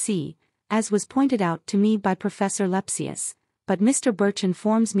 3000 BC, as was pointed out to me by Professor Lepsius, but Mr. Birch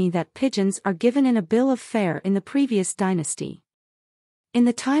informs me that pigeons are given in a bill of fare in the previous dynasty. In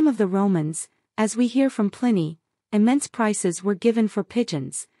the time of the Romans, as we hear from Pliny, immense prices were given for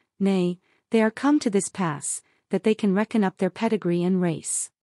pigeons, nay, they are come to this pass, that they can reckon up their pedigree and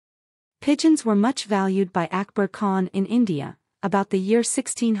race. Pigeons were much valued by Akbar Khan in India, about the year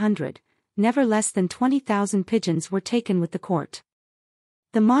 1600, never less than 20,000 pigeons were taken with the court.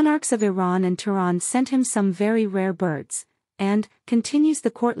 The monarchs of Iran and Turan sent him some very rare birds, and, continues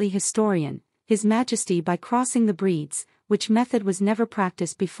the courtly historian, His Majesty by crossing the breeds, which method was never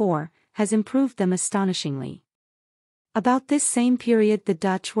practiced before, has improved them astonishingly. About this same period the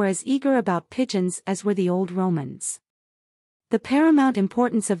Dutch were as eager about pigeons as were the old Romans. The paramount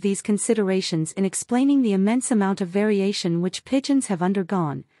importance of these considerations in explaining the immense amount of variation which pigeons have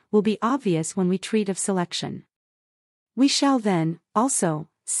undergone, will be obvious when we treat of selection. We shall then, also,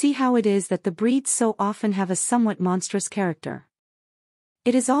 see how it is that the breeds so often have a somewhat monstrous character.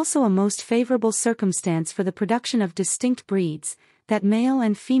 It is also a most favorable circumstance for the production of distinct breeds, that male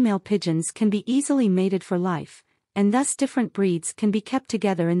and female pigeons can be easily mated for life, and thus different breeds can be kept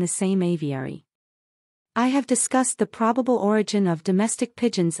together in the same aviary. I have discussed the probable origin of domestic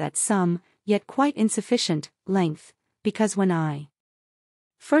pigeons at some, yet quite insufficient, length, because when I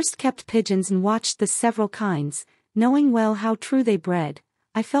first kept pigeons and watched the several kinds, knowing well how true they bred,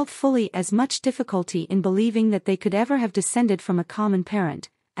 I felt fully as much difficulty in believing that they could ever have descended from a common parent,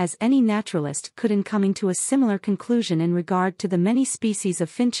 as any naturalist could in coming to a similar conclusion in regard to the many species of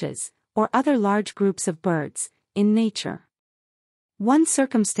finches, or other large groups of birds, in nature. One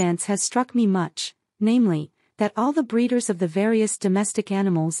circumstance has struck me much, namely, that all the breeders of the various domestic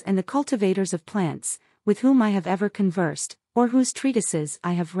animals and the cultivators of plants, with whom I have ever conversed, or whose treatises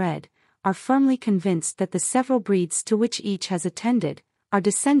I have read, are firmly convinced that the several breeds to which each has attended, are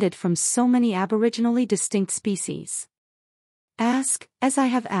descended from so many aboriginally distinct species. Ask, as I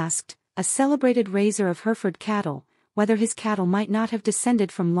have asked, a celebrated raiser of Hereford cattle, whether his cattle might not have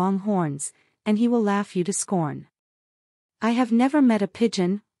descended from long horns, and he will laugh you to scorn. I have never met a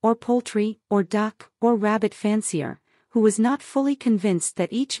pigeon, or poultry, or duck, or rabbit fancier, who was not fully convinced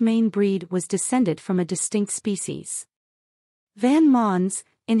that each main breed was descended from a distinct species. Van Mons,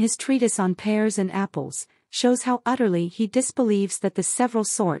 in his treatise on pears and apples, shows how utterly he disbelieves that the several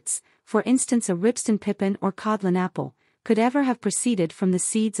sorts, for instance a Ribston pippin or Codlin apple, could ever have proceeded from the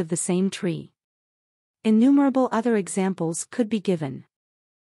seeds of the same tree. Innumerable other examples could be given.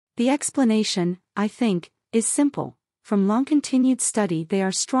 The explanation, I think, is simple. From long-continued study they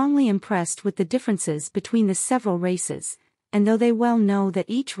are strongly impressed with the differences between the several races, and though they well know that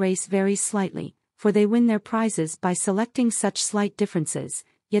each race varies slightly, for they win their prizes by selecting such slight differences,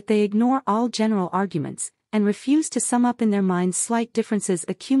 yet they ignore all general arguments, and refuse to sum up in their minds slight differences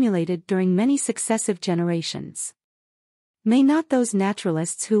accumulated during many successive generations. May not those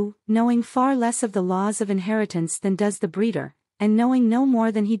naturalists who, knowing far less of the laws of inheritance than does the breeder, and knowing no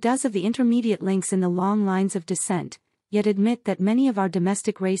more than he does of the intermediate links in the long lines of descent, yet admit that many of our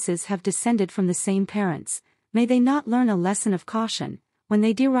domestic races have descended from the same parents, may they not learn a lesson of caution, when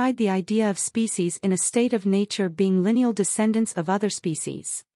they deride the idea of species in a state of nature being lineal descendants of other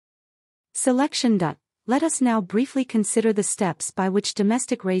species? Selection. Let us now briefly consider the steps by which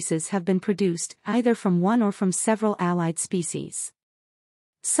domestic races have been produced, either from one or from several allied species.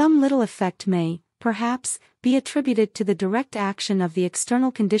 Some little effect may, perhaps, be attributed to the direct action of the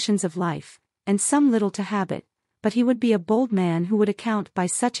external conditions of life, and some little to habit, but he would be a bold man who would account by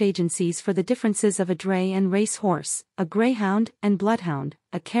such agencies for the differences of a dray and race horse, a greyhound and bloodhound,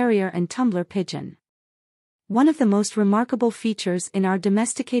 a carrier and tumbler pigeon. One of the most remarkable features in our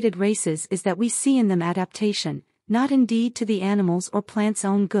domesticated races is that we see in them adaptation, not indeed to the animal's or plant's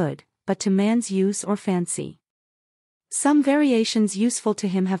own good, but to man's use or fancy. Some variations useful to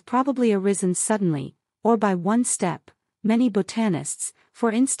him have probably arisen suddenly, or by one step. Many botanists,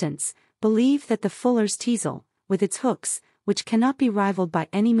 for instance, believe that the fuller's teasel, with its hooks, which cannot be rivaled by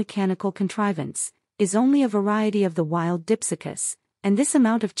any mechanical contrivance, is only a variety of the wild Dipsacus, and this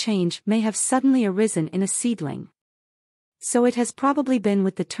amount of change may have suddenly arisen in a seedling. So it has probably been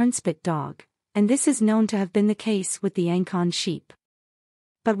with the turnspit dog, and this is known to have been the case with the Ancon sheep.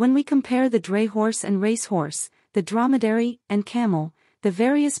 But when we compare the dray horse and race horse, the dromedary and camel, the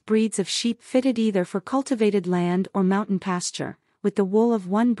various breeds of sheep fitted either for cultivated land or mountain pasture, with the wool of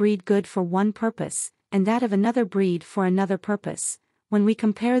one breed good for one purpose, and that of another breed for another purpose, when we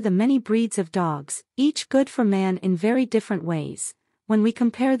compare the many breeds of dogs, each good for man in very different ways, when we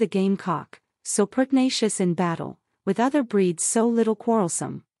compare the gamecock, so pertinacious in battle, with other breeds so little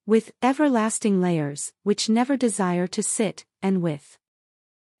quarrelsome, with everlasting layers, which never desire to sit, and with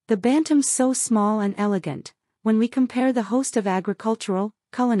the bantam so small and elegant, when we compare the host of agricultural,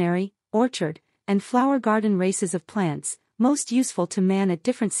 culinary, orchard, and flower garden races of plants, most useful to man at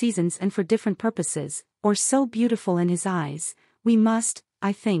different seasons and for different purposes, or so beautiful in his eyes, we must,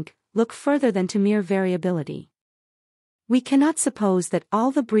 I think, look further than to mere variability. We cannot suppose that all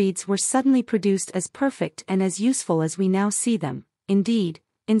the breeds were suddenly produced as perfect and as useful as we now see them. Indeed,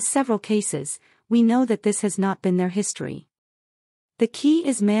 in several cases, we know that this has not been their history. The key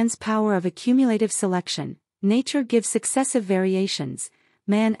is man's power of accumulative selection, nature gives successive variations,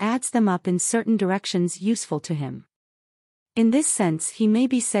 man adds them up in certain directions useful to him. In this sense he may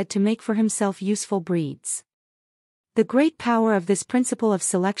be said to make for himself useful breeds. The great power of this principle of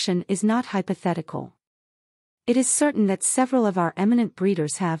selection is not hypothetical. It is certain that several of our eminent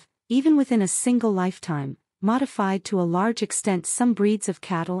breeders have, even within a single lifetime, modified to a large extent some breeds of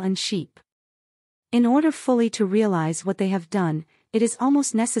cattle and sheep. In order fully to realize what they have done, it is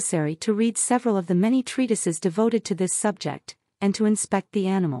almost necessary to read several of the many treatises devoted to this subject, and to inspect the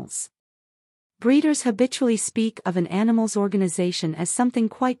animals. Breeders habitually speak of an animal's organization as something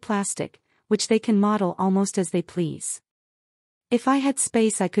quite plastic, which they can model almost as they please. If I had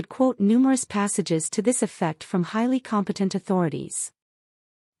space I could quote numerous passages to this effect from highly competent authorities.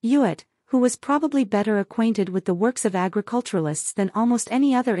 Youatt, who was probably better acquainted with the works of agriculturalists than almost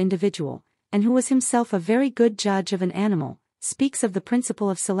any other individual, and who was himself a very good judge of an animal, speaks of the principle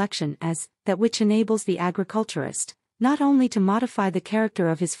of selection as that which enables the agriculturist, not only to modify the character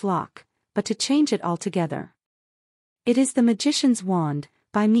of his flock, but to change it altogether. It is the magician's wand,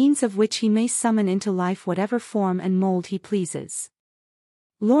 by means of which he may summon into life whatever form and mold he pleases.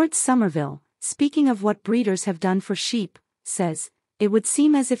 Lord Somerville, speaking of what breeders have done for sheep, says, "It would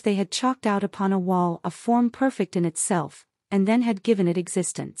seem as if they had chalked out upon a wall a form perfect in itself, and then had given it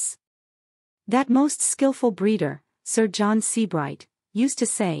existence." That most skillful breeder, Sir John Sebright, used to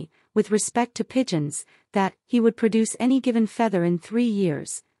say, with respect to pigeons, that he would produce any given feather in 3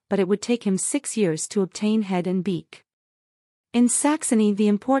 years, but it would take him 6 years to obtain head and beak. In Saxony the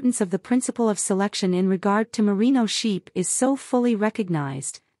importance of the principle of selection in regard to merino sheep is so fully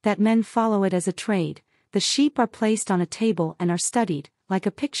recognized, that men follow it as a trade. The sheep are placed on a table and are studied, like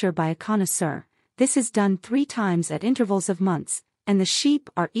a picture by a connoisseur. This is done 3 times at intervals of months, and the sheep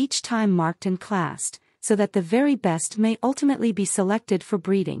are each time marked and classed, so that the very best may ultimately be selected for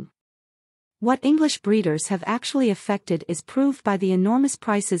breeding. What English breeders have actually effected is proved by the enormous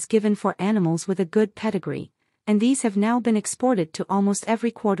prices given for animals with a good pedigree, and these have now been exported to almost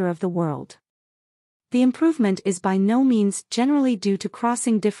every quarter of the world. The improvement is by no means generally due to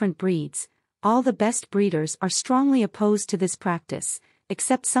crossing different breeds. All the best breeders are strongly opposed to this practice,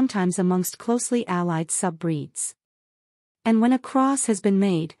 except sometimes amongst closely allied sub-breeds. And when a cross has been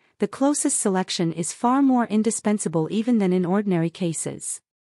made, the closest selection is far more indispensable even than in ordinary cases.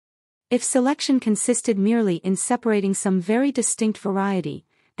 If selection consisted merely in separating some very distinct variety,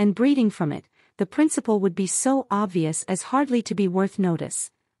 and breeding from it, the principle would be so obvious as hardly to be worth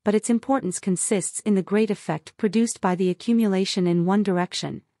notice, but its importance consists in the great effect produced by the accumulation in one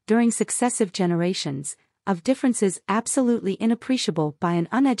direction, during successive generations, of differences absolutely inappreciable by an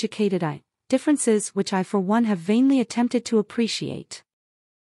uneducated eye, differences which I for one have vainly attempted to appreciate.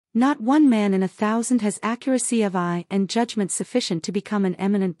 Not one man in 1,000 has accuracy of eye and judgment sufficient to become an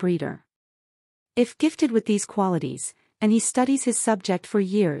eminent breeder. If gifted with these qualities, and he studies his subject for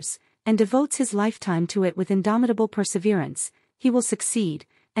years, and devotes his lifetime to it with indomitable perseverance, he will succeed,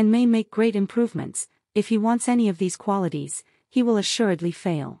 and may make great improvements. If he wants any of these qualities, he will assuredly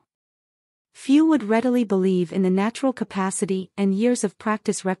fail. Few would readily believe in the natural capacity and years of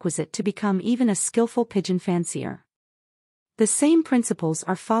practice requisite to become even a skillful pigeon fancier. The same principles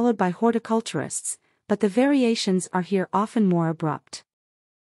are followed by horticulturists, but the variations are here often more abrupt.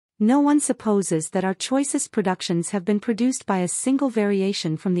 No one supposes that our choicest productions have been produced by a single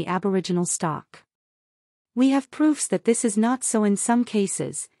variation from the aboriginal stock. We have proofs that this is not so in some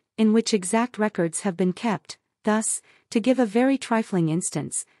cases, in which exact records have been kept. Thus, to give a very trifling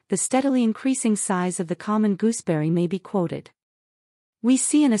instance, the steadily increasing size of the common gooseberry may be quoted. We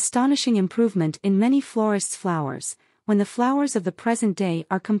see an astonishing improvement in many florists' flowers, when the flowers of the present day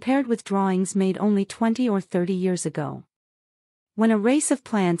are compared with drawings made only 20 or 30 years ago. When a race of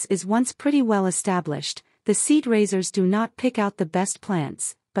plants is once pretty well established, the seed raisers do not pick out the best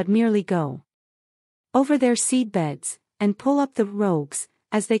plants, but merely go over their seed beds, and pull up the rogues,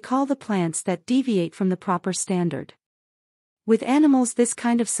 as they call the plants that deviate from the proper standard. With animals this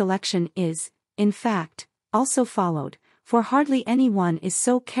kind of selection is, in fact, also followed, for hardly any one is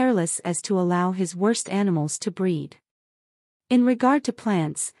so careless as to allow his worst animals to breed. In regard to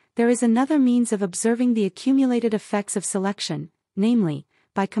plants, there is another means of observing the accumulated effects of selection, namely,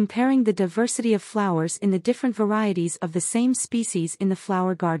 by comparing the diversity of flowers in the different varieties of the same species in the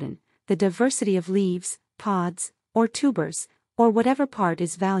flower garden, the diversity of leaves, pods, or tubers, or whatever part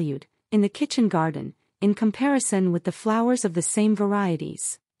is valued, in the kitchen garden, in comparison with the flowers of the same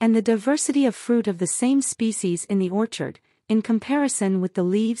varieties, and the diversity of fruit of the same species in the orchard, in comparison with the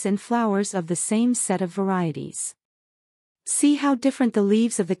leaves and flowers of the same set of varieties. See how different the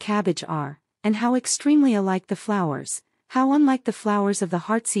leaves of the cabbage are, and how extremely alike the flowers, how unlike the flowers of the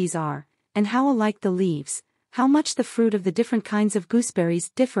heartsease are, and how alike the leaves. how much the fruit of the different kinds of gooseberries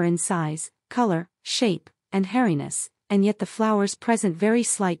differ in size, color, shape, and hairiness, and yet the flowers present very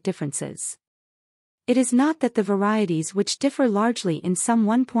slight differences. It is not that the varieties which differ largely in some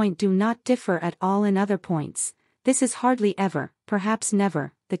one point do not differ at all in other points. This is hardly ever, perhaps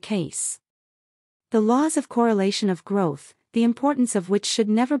never, the case. The laws of correlation of growth, the importance of which should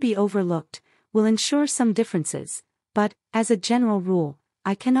never be overlooked, will ensure some differences, but, as a general rule,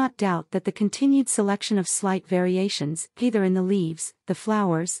 I cannot doubt that the continued selection of slight variations, either in the leaves, the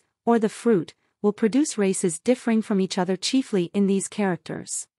flowers, or the fruit, will produce races differing from each other chiefly in these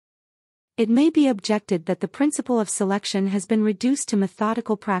characters. It may be objected that the principle of selection has been reduced to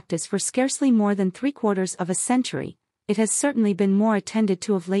methodical practice for scarcely more than 3/4 of a century. It has certainly been more attended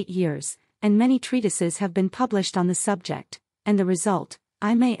to of late years, and many treatises have been published on the subject, and the result,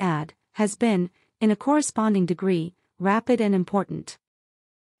 I may add, has been, in a corresponding degree, rapid and important.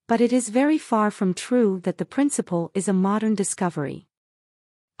 But it is very far from true that the principle is a modern discovery.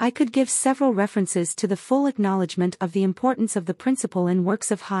 I could give several references to the full acknowledgement of the importance of the principle in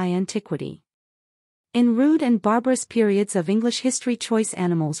works of high antiquity. In rude and barbarous periods of English history, choice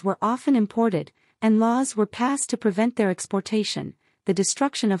animals were often imported, and laws were passed to prevent their exportation. The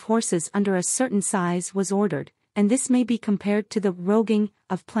destruction of horses under a certain size was ordered, and this may be compared to the roguing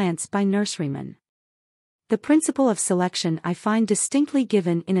of plants by nurserymen. The principle of selection I find distinctly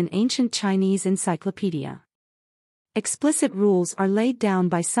given in an ancient Chinese encyclopedia. Explicit rules are laid down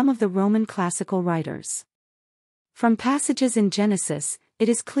by some of the Roman classical writers. From passages in Genesis, it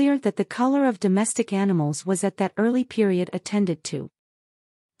is clear that the color of domestic animals was at that early period attended to.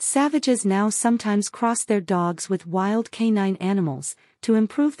 Savages now sometimes cross their dogs with wild canine animals, to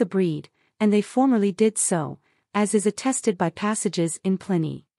improve the breed, and they formerly did so, as is attested by passages in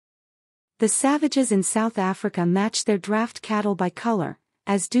Pliny. The savages in South Africa match their draft cattle by color,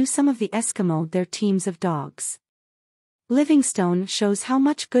 as do some of the Eskimo their teams of dogs. Livingstone shows how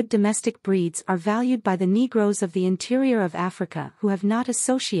much good domestic breeds are valued by the Negroes of the interior of Africa who have not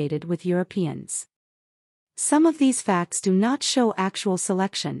associated with Europeans. Some of these facts do not show actual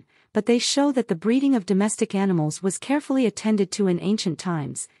selection, but they show that the breeding of domestic animals was carefully attended to in ancient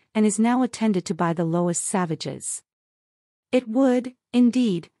times, and is now attended to by the lowest savages. It would,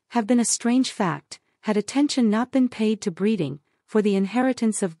 indeed, have been a strange fact, had attention not been paid to breeding, for the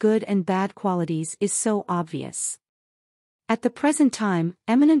inheritance of good and bad qualities is so obvious. At the present time,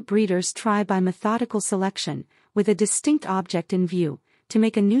 eminent breeders try by methodical selection, with a distinct object in view, to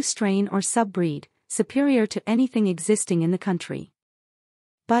make a new strain or sub-breed, superior to anything existing in the country.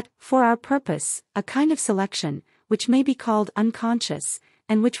 But, for our purpose, a kind of selection, which may be called unconscious,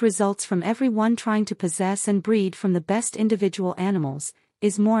 and which results from every one trying to possess and breed from the best individual animals,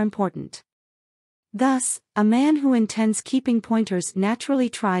 is more important. Thus, a man who intends keeping pointers naturally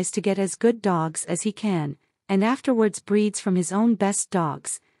tries to get as good dogs as he can, and afterwards breeds from his own best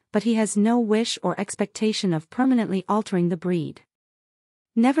dogs, but he has no wish or expectation of permanently altering the breed.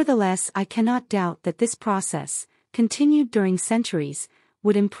 Nevertheless, I cannot doubt that this process, continued during centuries,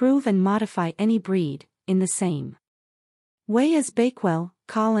 would improve and modify any breed, in the same way as Bakewell,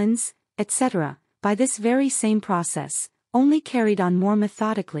 Collins, etc., by this very same process, only carried on more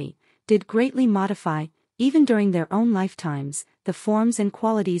methodically, did greatly modify, even during their own lifetimes, the forms and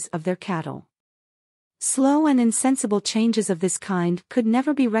qualities of their cattle. Slow and insensible changes of this kind could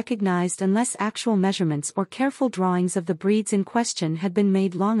never be recognized unless actual measurements or careful drawings of the breeds in question had been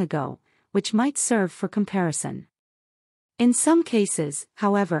made long ago, which might serve for comparison. In some cases,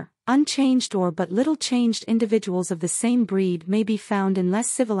 however, unchanged or but little changed individuals of the same breed may be found in less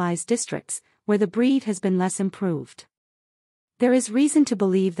civilized districts, where the breed has been less improved. There is reason to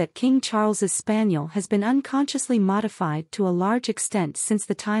believe that King Charles's spaniel has been unconsciously modified to a large extent since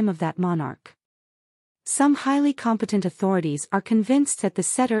the time of that monarch. Some highly competent authorities are convinced that the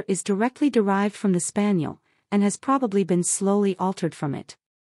setter is directly derived from the spaniel, and has probably been slowly altered from it.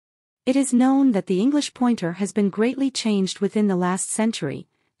 It is known that the English pointer has been greatly changed within the last century,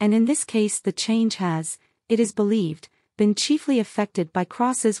 and in this case the change has, it is believed, been chiefly effected by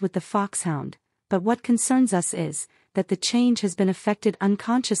crosses with the foxhound, but what concerns us is, that the change has been effected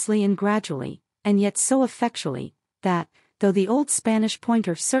unconsciously and gradually, and yet so effectually, that, though the old Spanish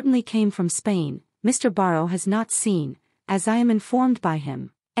pointer certainly came from Spain, Mr. Barrow has not seen, as I am informed by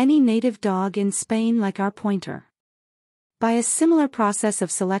him, any native dog in Spain like our pointer. By a similar process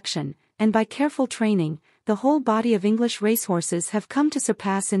of selection, and by careful training, the whole body of English racehorses have come to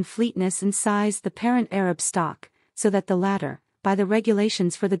surpass in fleetness and size the parent Arab stock, so that the latter, by the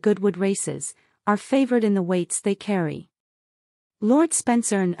regulations for the Goodwood races, are favored in the weights they carry. Lord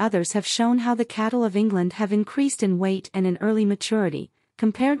Spencer and others have shown how the cattle of England have increased in weight and in early maturity,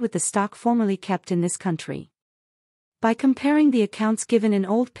 compared with the stock formerly kept in this country. By comparing the accounts given in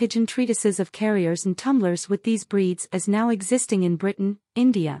old pigeon treatises of carriers and tumblers with these breeds as now existing in Britain,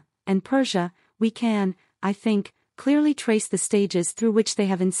 India, and Persia, we can, I think, clearly trace the stages through which they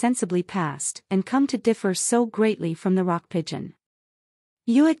have insensibly passed and come to differ so greatly from the rock pigeon.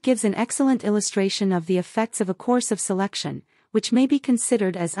 Hewitt gives an excellent illustration of the effects of a course of selection, which may be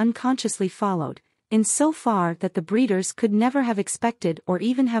considered as unconsciously followed, in so far that the breeders could never have expected or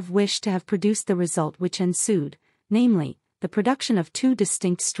even have wished to have produced the result which ensued, namely, the production of two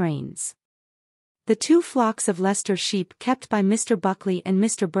distinct strains. The two flocks of Leicester sheep kept by Mr. Buckley and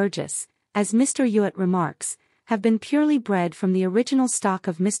Mr. Burgess, as Mr. Hewitt remarks, have been purely bred from the original stock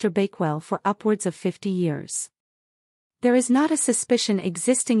of Mr. Bakewell for upwards of 50 years. There is not a suspicion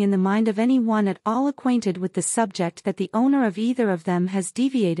existing in the mind of any one at all acquainted with the subject that the owner of either of them has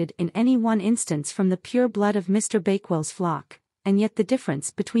deviated in any one instance from the pure blood of Mr. Bakewell's flock, and yet the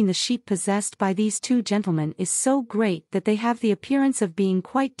difference between the sheep possessed by these two gentlemen is so great that they have the appearance of being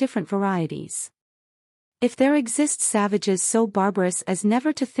quite different varieties. If there exist savages so barbarous as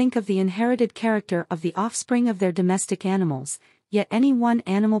never to think of the inherited character of the offspring of their domestic animals, yet any one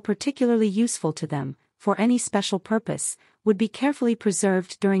animal particularly useful to them, for any special purpose, would be carefully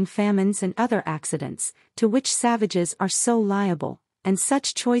preserved during famines and other accidents, to which savages are so liable, and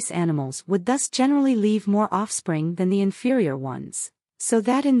such choice animals would thus generally leave more offspring than the inferior ones, so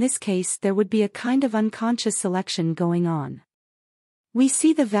that in this case there would be a kind of unconscious selection going on. We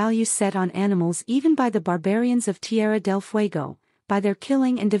see the value set on animals even by the barbarians of Tierra del Fuego, by their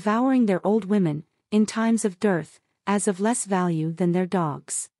killing and devouring their old women, in times of dearth, as of less value than their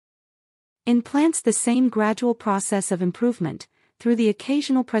dogs. In plants the same gradual process of improvement, through the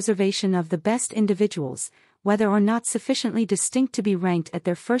occasional preservation of the best individuals, whether or not sufficiently distinct to be ranked at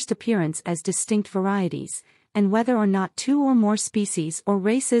their first appearance as distinct varieties, and whether or not two or more species or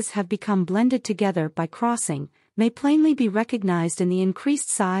races have become blended together by crossing, may plainly be recognized in the increased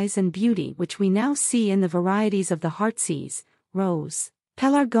size and beauty which we now see in the varieties of the heartsease, rose,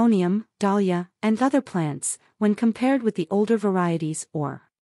 pelargonium, dahlia, and other plants, when compared with the older varieties or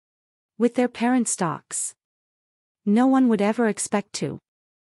with their parent stocks. No one would ever expect to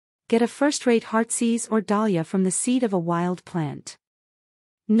get a first-rate heartsease or dahlia from the seed of a wild plant.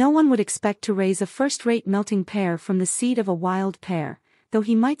 No one would expect to raise a first-rate melting pear from the seed of a wild pear, though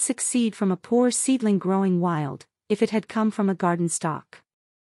he might succeed from a poor seedling growing wild, if it had come from a garden stock.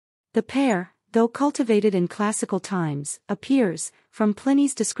 The pear, though cultivated in classical times, appears, from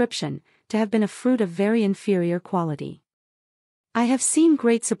Pliny's description, to have been a fruit of very inferior quality. I have seen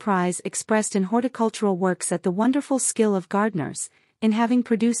great surprise expressed in horticultural works at the wonderful skill of gardeners, in having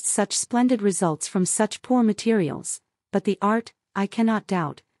produced such splendid results from such poor materials, but the art, I cannot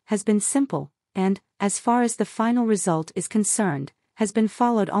doubt, has been simple, and, as far as the final result is concerned, has been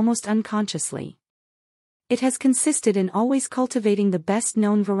followed almost unconsciously. It has consisted in always cultivating the best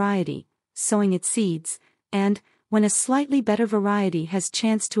known variety, sowing its seeds, and, when a slightly better variety has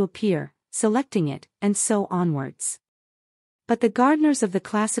chanced to appear, selecting it, and so onwards. But the gardeners of the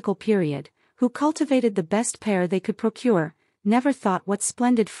classical period, who cultivated the best pear they could procure, never thought what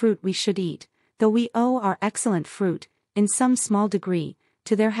splendid fruit we should eat, though we owe our excellent fruit, in some small degree,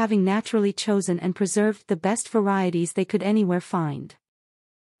 to their having naturally chosen and preserved the best varieties they could anywhere find.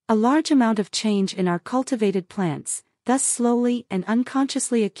 A large amount of change in our cultivated plants, thus slowly and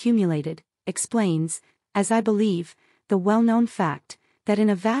unconsciously accumulated, explains, as I believe, the well-known fact, that in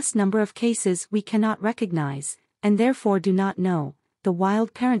a vast number of cases we cannot recognize, and therefore do not know, the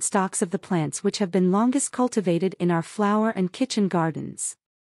wild parent stocks of the plants which have been longest cultivated in our flower and kitchen gardens.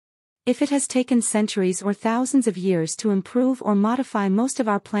 If it has taken centuries or thousands of years to improve or modify most of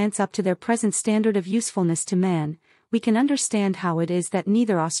our plants up to their present standard of usefulness to man, we can understand how it is that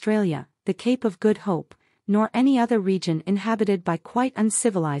neither Australia, the Cape of Good Hope, nor any other region inhabited by quite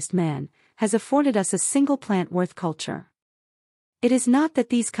uncivilized man, has afforded us a single plant worth culture. It is not that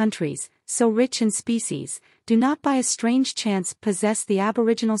these countries, so rich in species, do not by a strange chance possess the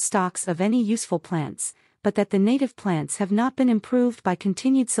aboriginal stocks of any useful plants, but that the native plants have not been improved by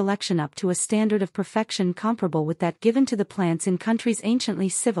continued selection up to a standard of perfection comparable with that given to the plants in countries anciently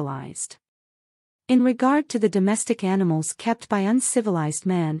civilized. In regard to the domestic animals kept by uncivilized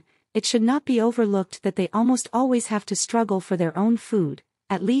man, it should not be overlooked that they almost always have to struggle for their own food,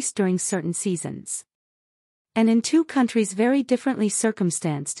 at least during certain seasons. And in two countries very differently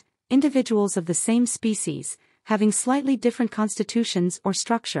circumstanced, individuals of the same species, having slightly different constitutions or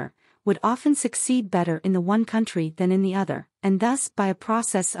structure, would often succeed better in the one country than in the other, and thus by a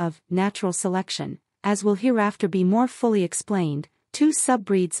process of natural selection, as will hereafter be more fully explained, two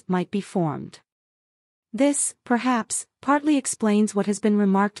subbreeds might be formed. This, perhaps, partly explains what has been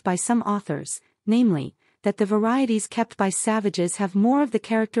remarked by some authors, namely, that the varieties kept by savages have more of the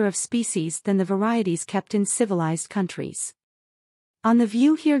character of species than the varieties kept in civilized countries. On the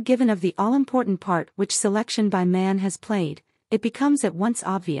view here given of the all-important part which selection by man has played, it becomes at once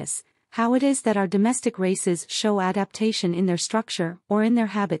obvious how it is that our domestic races show adaptation in their structure or in their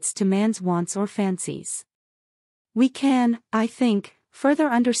habits to man's wants or fancies. We can, I think, further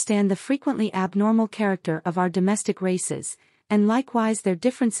understand the frequently abnormal character of our domestic races, and likewise their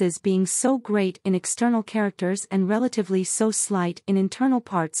differences being so great in external characters and relatively so slight in internal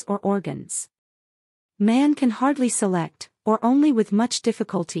parts or organs. Man can hardly select, or only with much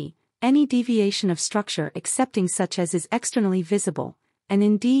difficulty, any deviation of structure excepting such as is externally visible, and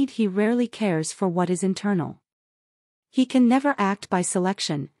indeed he rarely cares for what is internal. He can never act by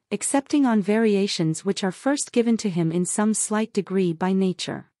selection, excepting on variations which are first given to him in some slight degree by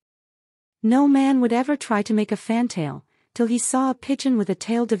nature. No man would ever try to make a fantail, till he saw a pigeon with a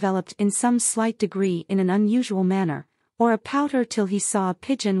tail developed in some slight degree in an unusual manner, or a pouter till he saw a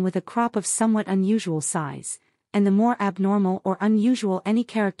pigeon with a crop of somewhat unusual size, and the more abnormal or unusual any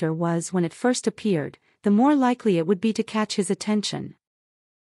character was when it first appeared, the more likely it would be to catch his attention.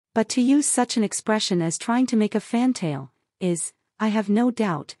 But to use such an expression as trying to make a fantail, is, I have no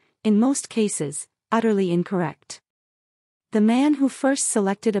doubt, in most cases, utterly incorrect. The man who first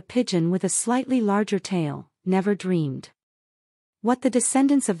selected a pigeon with a slightly larger tail, never dreamed what the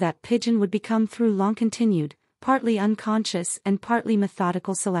descendants of that pigeon would become through long-continued, partly unconscious and partly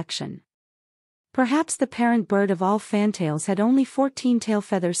methodical selection. Perhaps the parent bird of all fantails had only 14 tail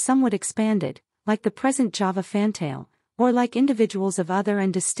feathers somewhat expanded, like the present Java fantail, or like individuals of other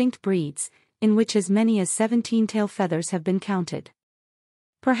and distinct breeds, in which as many as 17 tail feathers have been counted.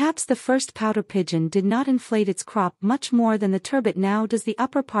 Perhaps the first pouter pigeon did not inflate its crop much more than the turbot now does the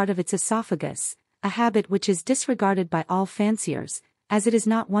upper part of its esophagus, a habit which is disregarded by all fanciers, as it is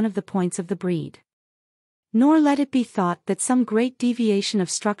not one of the points of the breed. Nor let it be thought that some great deviation of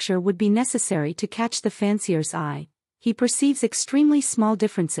structure would be necessary to catch the fancier's eye. He perceives extremely small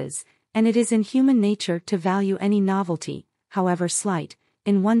differences, and it is in human nature to value any novelty, however slight,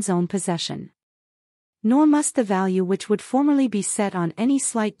 in one's own possession. Nor must the value which would formerly be set on any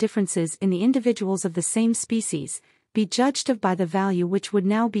slight differences in the individuals of the same species, be judged of by the value which would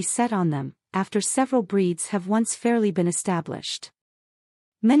now be set on them, after several breeds have once fairly been established.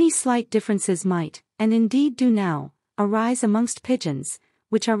 Many slight differences might, and indeed do now, arise amongst pigeons,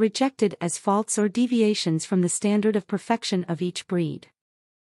 which are rejected as faults or deviations from the standard of perfection of each breed.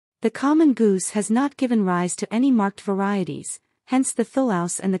 The common goose has not given rise to any marked varieties, hence the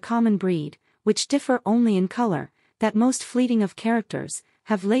thulouse and the common breed, which differ only in color, that most fleeting of characters,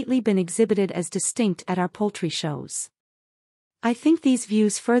 have lately been exhibited as distinct at our poultry shows. I think these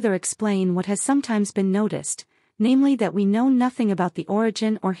views further explain what has sometimes been noticed, namely that we know nothing about the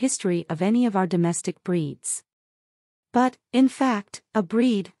origin or history of any of our domestic breeds. But, in fact, a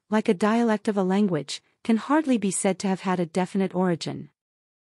breed, like a dialect of a language, can hardly be said to have had a definite origin.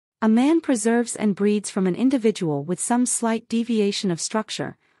 A man preserves and breeds from an individual with some slight deviation of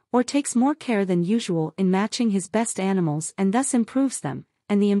structure, or takes more care than usual in matching his best animals and thus improves them,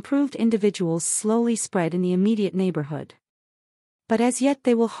 and the improved individuals slowly spread in the immediate neighborhood. But as yet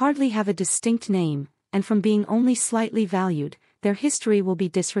they will hardly have a distinct name, and from being only slightly valued, their history will be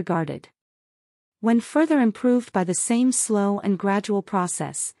disregarded. When further improved by the same slow and gradual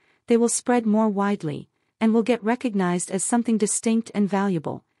process, they will spread more widely, and will get recognized as something distinct and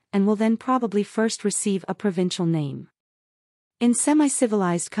valuable, and will then probably first receive a provincial name. In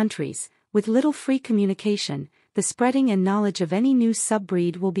semi-civilized countries, with little free communication, the spreading and knowledge of any new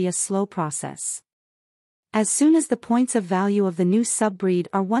subbreed will be a slow process. As soon as the points of value of the new subbreed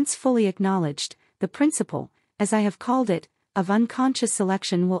are once fully acknowledged, the principle, as I have called it, of unconscious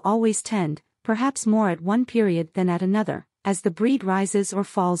selection will always tend, perhaps more at one period than at another, as the breed rises or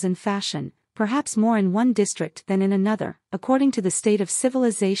falls in fashion, perhaps more in one district than in another, according to the state of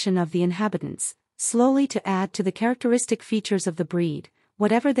civilization of the inhabitants, slowly to add to the characteristic features of the breed,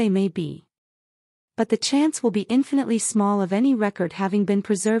 whatever they may be. But the chance will be infinitely small of any record having been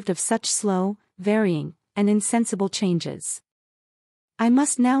preserved of such slow, varying, and insensible changes. I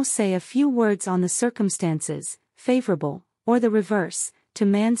must now say a few words on the circumstances, favorable, or the reverse, to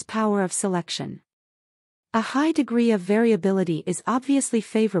man's power of selection. A high degree of variability is obviously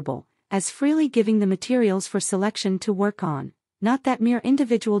favorable, as freely giving the materials for selection to work on, not that mere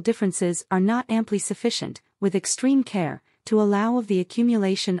individual differences are not amply sufficient, with extreme care, to allow of the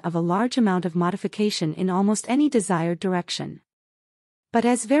accumulation of a large amount of modification in almost any desired direction. But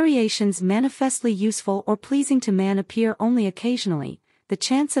as variations manifestly useful or pleasing to man appear only occasionally, the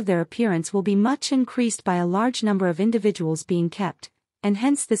chance of their appearance will be much increased by a large number of individuals being kept, and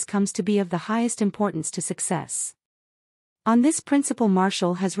hence this comes to be of the highest importance to success. On this principle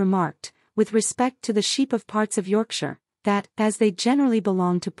Marshall has remarked, with respect to the sheep of parts of Yorkshire, that, as they generally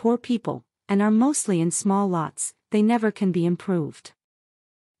belong to poor people, and are mostly in small lots, they never can be improved.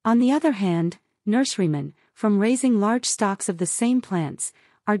 On the other hand, nurserymen, from raising large stocks of the same plants,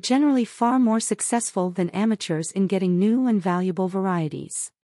 are generally far more successful than amateurs in getting new and valuable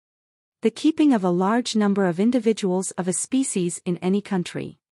varieties. The keeping of a large number of individuals of a species in any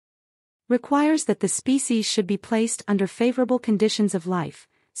country requires that the species should be placed under favorable conditions of life,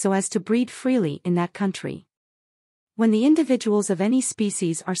 so as to breed freely in that country. When the individuals of any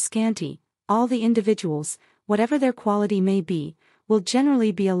species are scanty, all the individuals, whatever their quality may be, will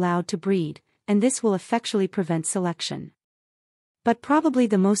generally be allowed to breed, and this will effectually prevent selection. But probably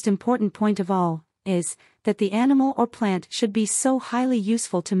the most important point of all is that the animal or plant should be so highly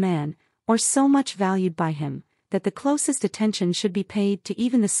useful to man, or so much valued by him, that the closest attention should be paid to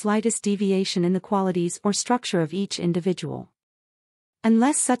even the slightest deviation in the qualities or structure of each individual.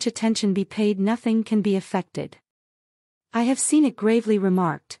 Unless such attention be paid, nothing can be effected. I have seen it gravely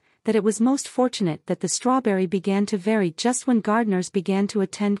remarked, that it was most fortunate that the strawberry began to vary just when gardeners began to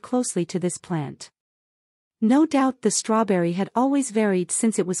attend closely to this plant. No doubt the strawberry had always varied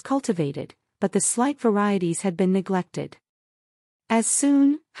since it was cultivated, but the slight varieties had been neglected. As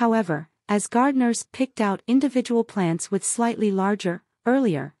soon, however, as gardeners picked out individual plants with slightly larger,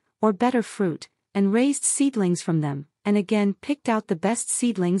 earlier, or better fruit, and raised seedlings from them, and again picked out the best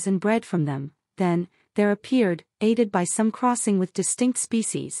seedlings and bred from them, then, there appeared, aided by some crossing with distinct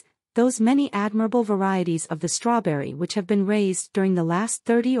species, those many admirable varieties of the strawberry which have been raised during the last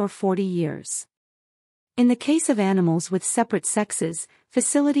 30 or 40 years. In the case of animals with separate sexes,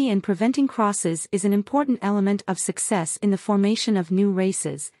 facility in preventing crosses is an important element of success in the formation of new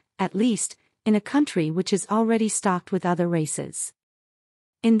races, at least, in a country which is already stocked with other races.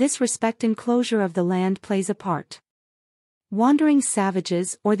 In this respect enclosure of the land plays a part. Wandering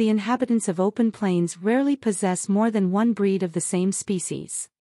savages or the inhabitants of open plains rarely possess more than one breed of the same species.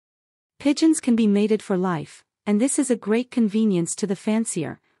 Pigeons can be mated for life, and this is a great convenience to the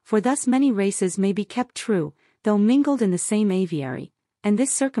fancier, for thus many races may be kept true, though mingled in the same aviary, and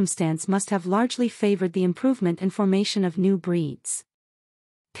this circumstance must have largely favored the improvement and formation of new breeds.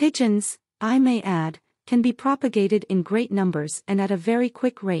 Pigeons, I may add, can be propagated in great numbers and at a very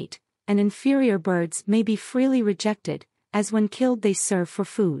quick rate, and inferior birds may be freely rejected, as when killed they serve for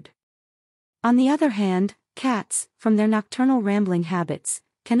food. On the other hand, cats, from their nocturnal rambling habits,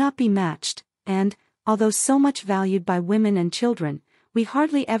 cannot be matched, and, although so much valued by women and children, we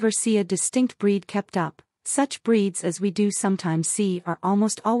hardly ever see a distinct breed kept up. Such breeds as we do sometimes see are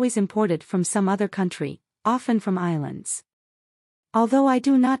almost always imported from some other country, often from islands. Although I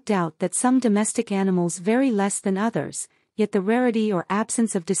do not doubt that some domestic animals vary less than others, yet the rarity or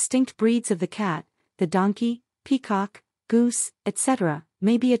absence of distinct breeds of the cat, the donkey, peacock, goose, etc.,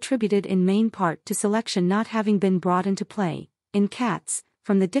 may be attributed in main part to selection not having been brought into play, in cats,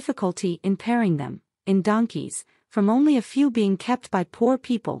 from the difficulty in pairing them, in donkeys, from only a few being kept by poor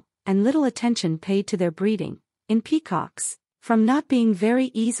people, and little attention paid to their breeding, in peacocks, from not being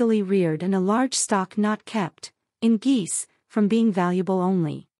very easily reared and a large stock not kept, in geese, from being valuable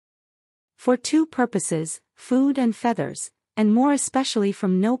only for two purposes, food and feathers, and more especially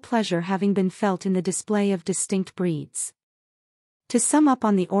from no pleasure having been felt in the display of distinct breeds. To sum up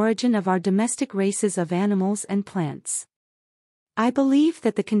on the origin of our domestic races of animals and plants. I believe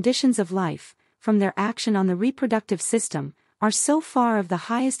that the conditions of life, from their action on the reproductive system, are so far of the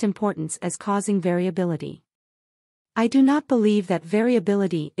highest importance as causing variability. I do not believe that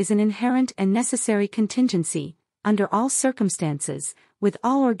variability is an inherent and necessary contingency, under all circumstances, with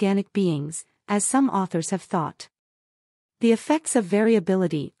all organic beings, as some authors have thought. The effects of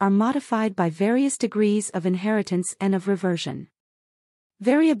variability are modified by various degrees of inheritance and of reversion.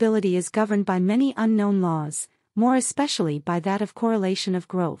 Variability is governed by many unknown laws, more especially by that of correlation of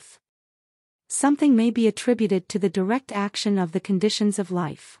growth. Something may be attributed to the direct action of the conditions of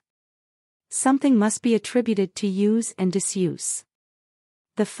life. Something must be attributed to use and disuse.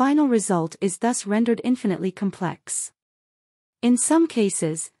 The final result is thus rendered infinitely complex. In some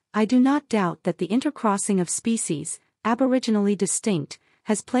cases, I do not doubt that the intercrossing of species, aboriginally distinct,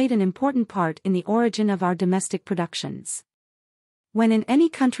 has played an important part in the origin of our domestic productions. When in any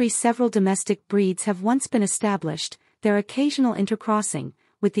country several domestic breeds have once been established, their occasional intercrossing,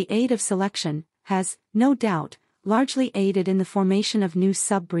 with the aid of selection, has, no doubt, largely aided in the formation of new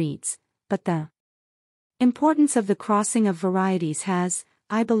sub-breeds, but the importance of the crossing of varieties has,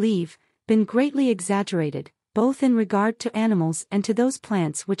 I believe, been greatly exaggerated, both in regard to animals and to those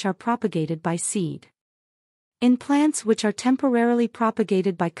plants which are propagated by seed. In plants which are temporarily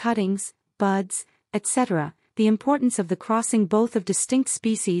propagated by cuttings, buds, etc., the importance of the crossing both of distinct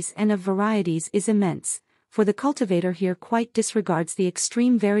species and of varieties is immense, for the cultivator here quite disregards the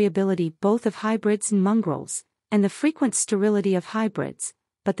extreme variability both of hybrids and mongrels, and the frequent sterility of hybrids,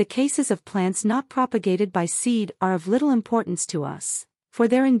 but the cases of plants not propagated by seed are of little importance to us, for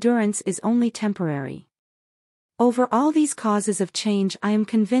their endurance is only temporary. Over all these causes of change I am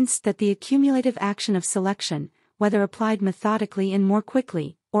convinced that the accumulative action of selection, whether applied methodically and more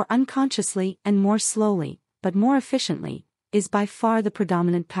quickly, or unconsciously and more slowly, but more efficiently, is by far the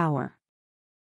predominant power.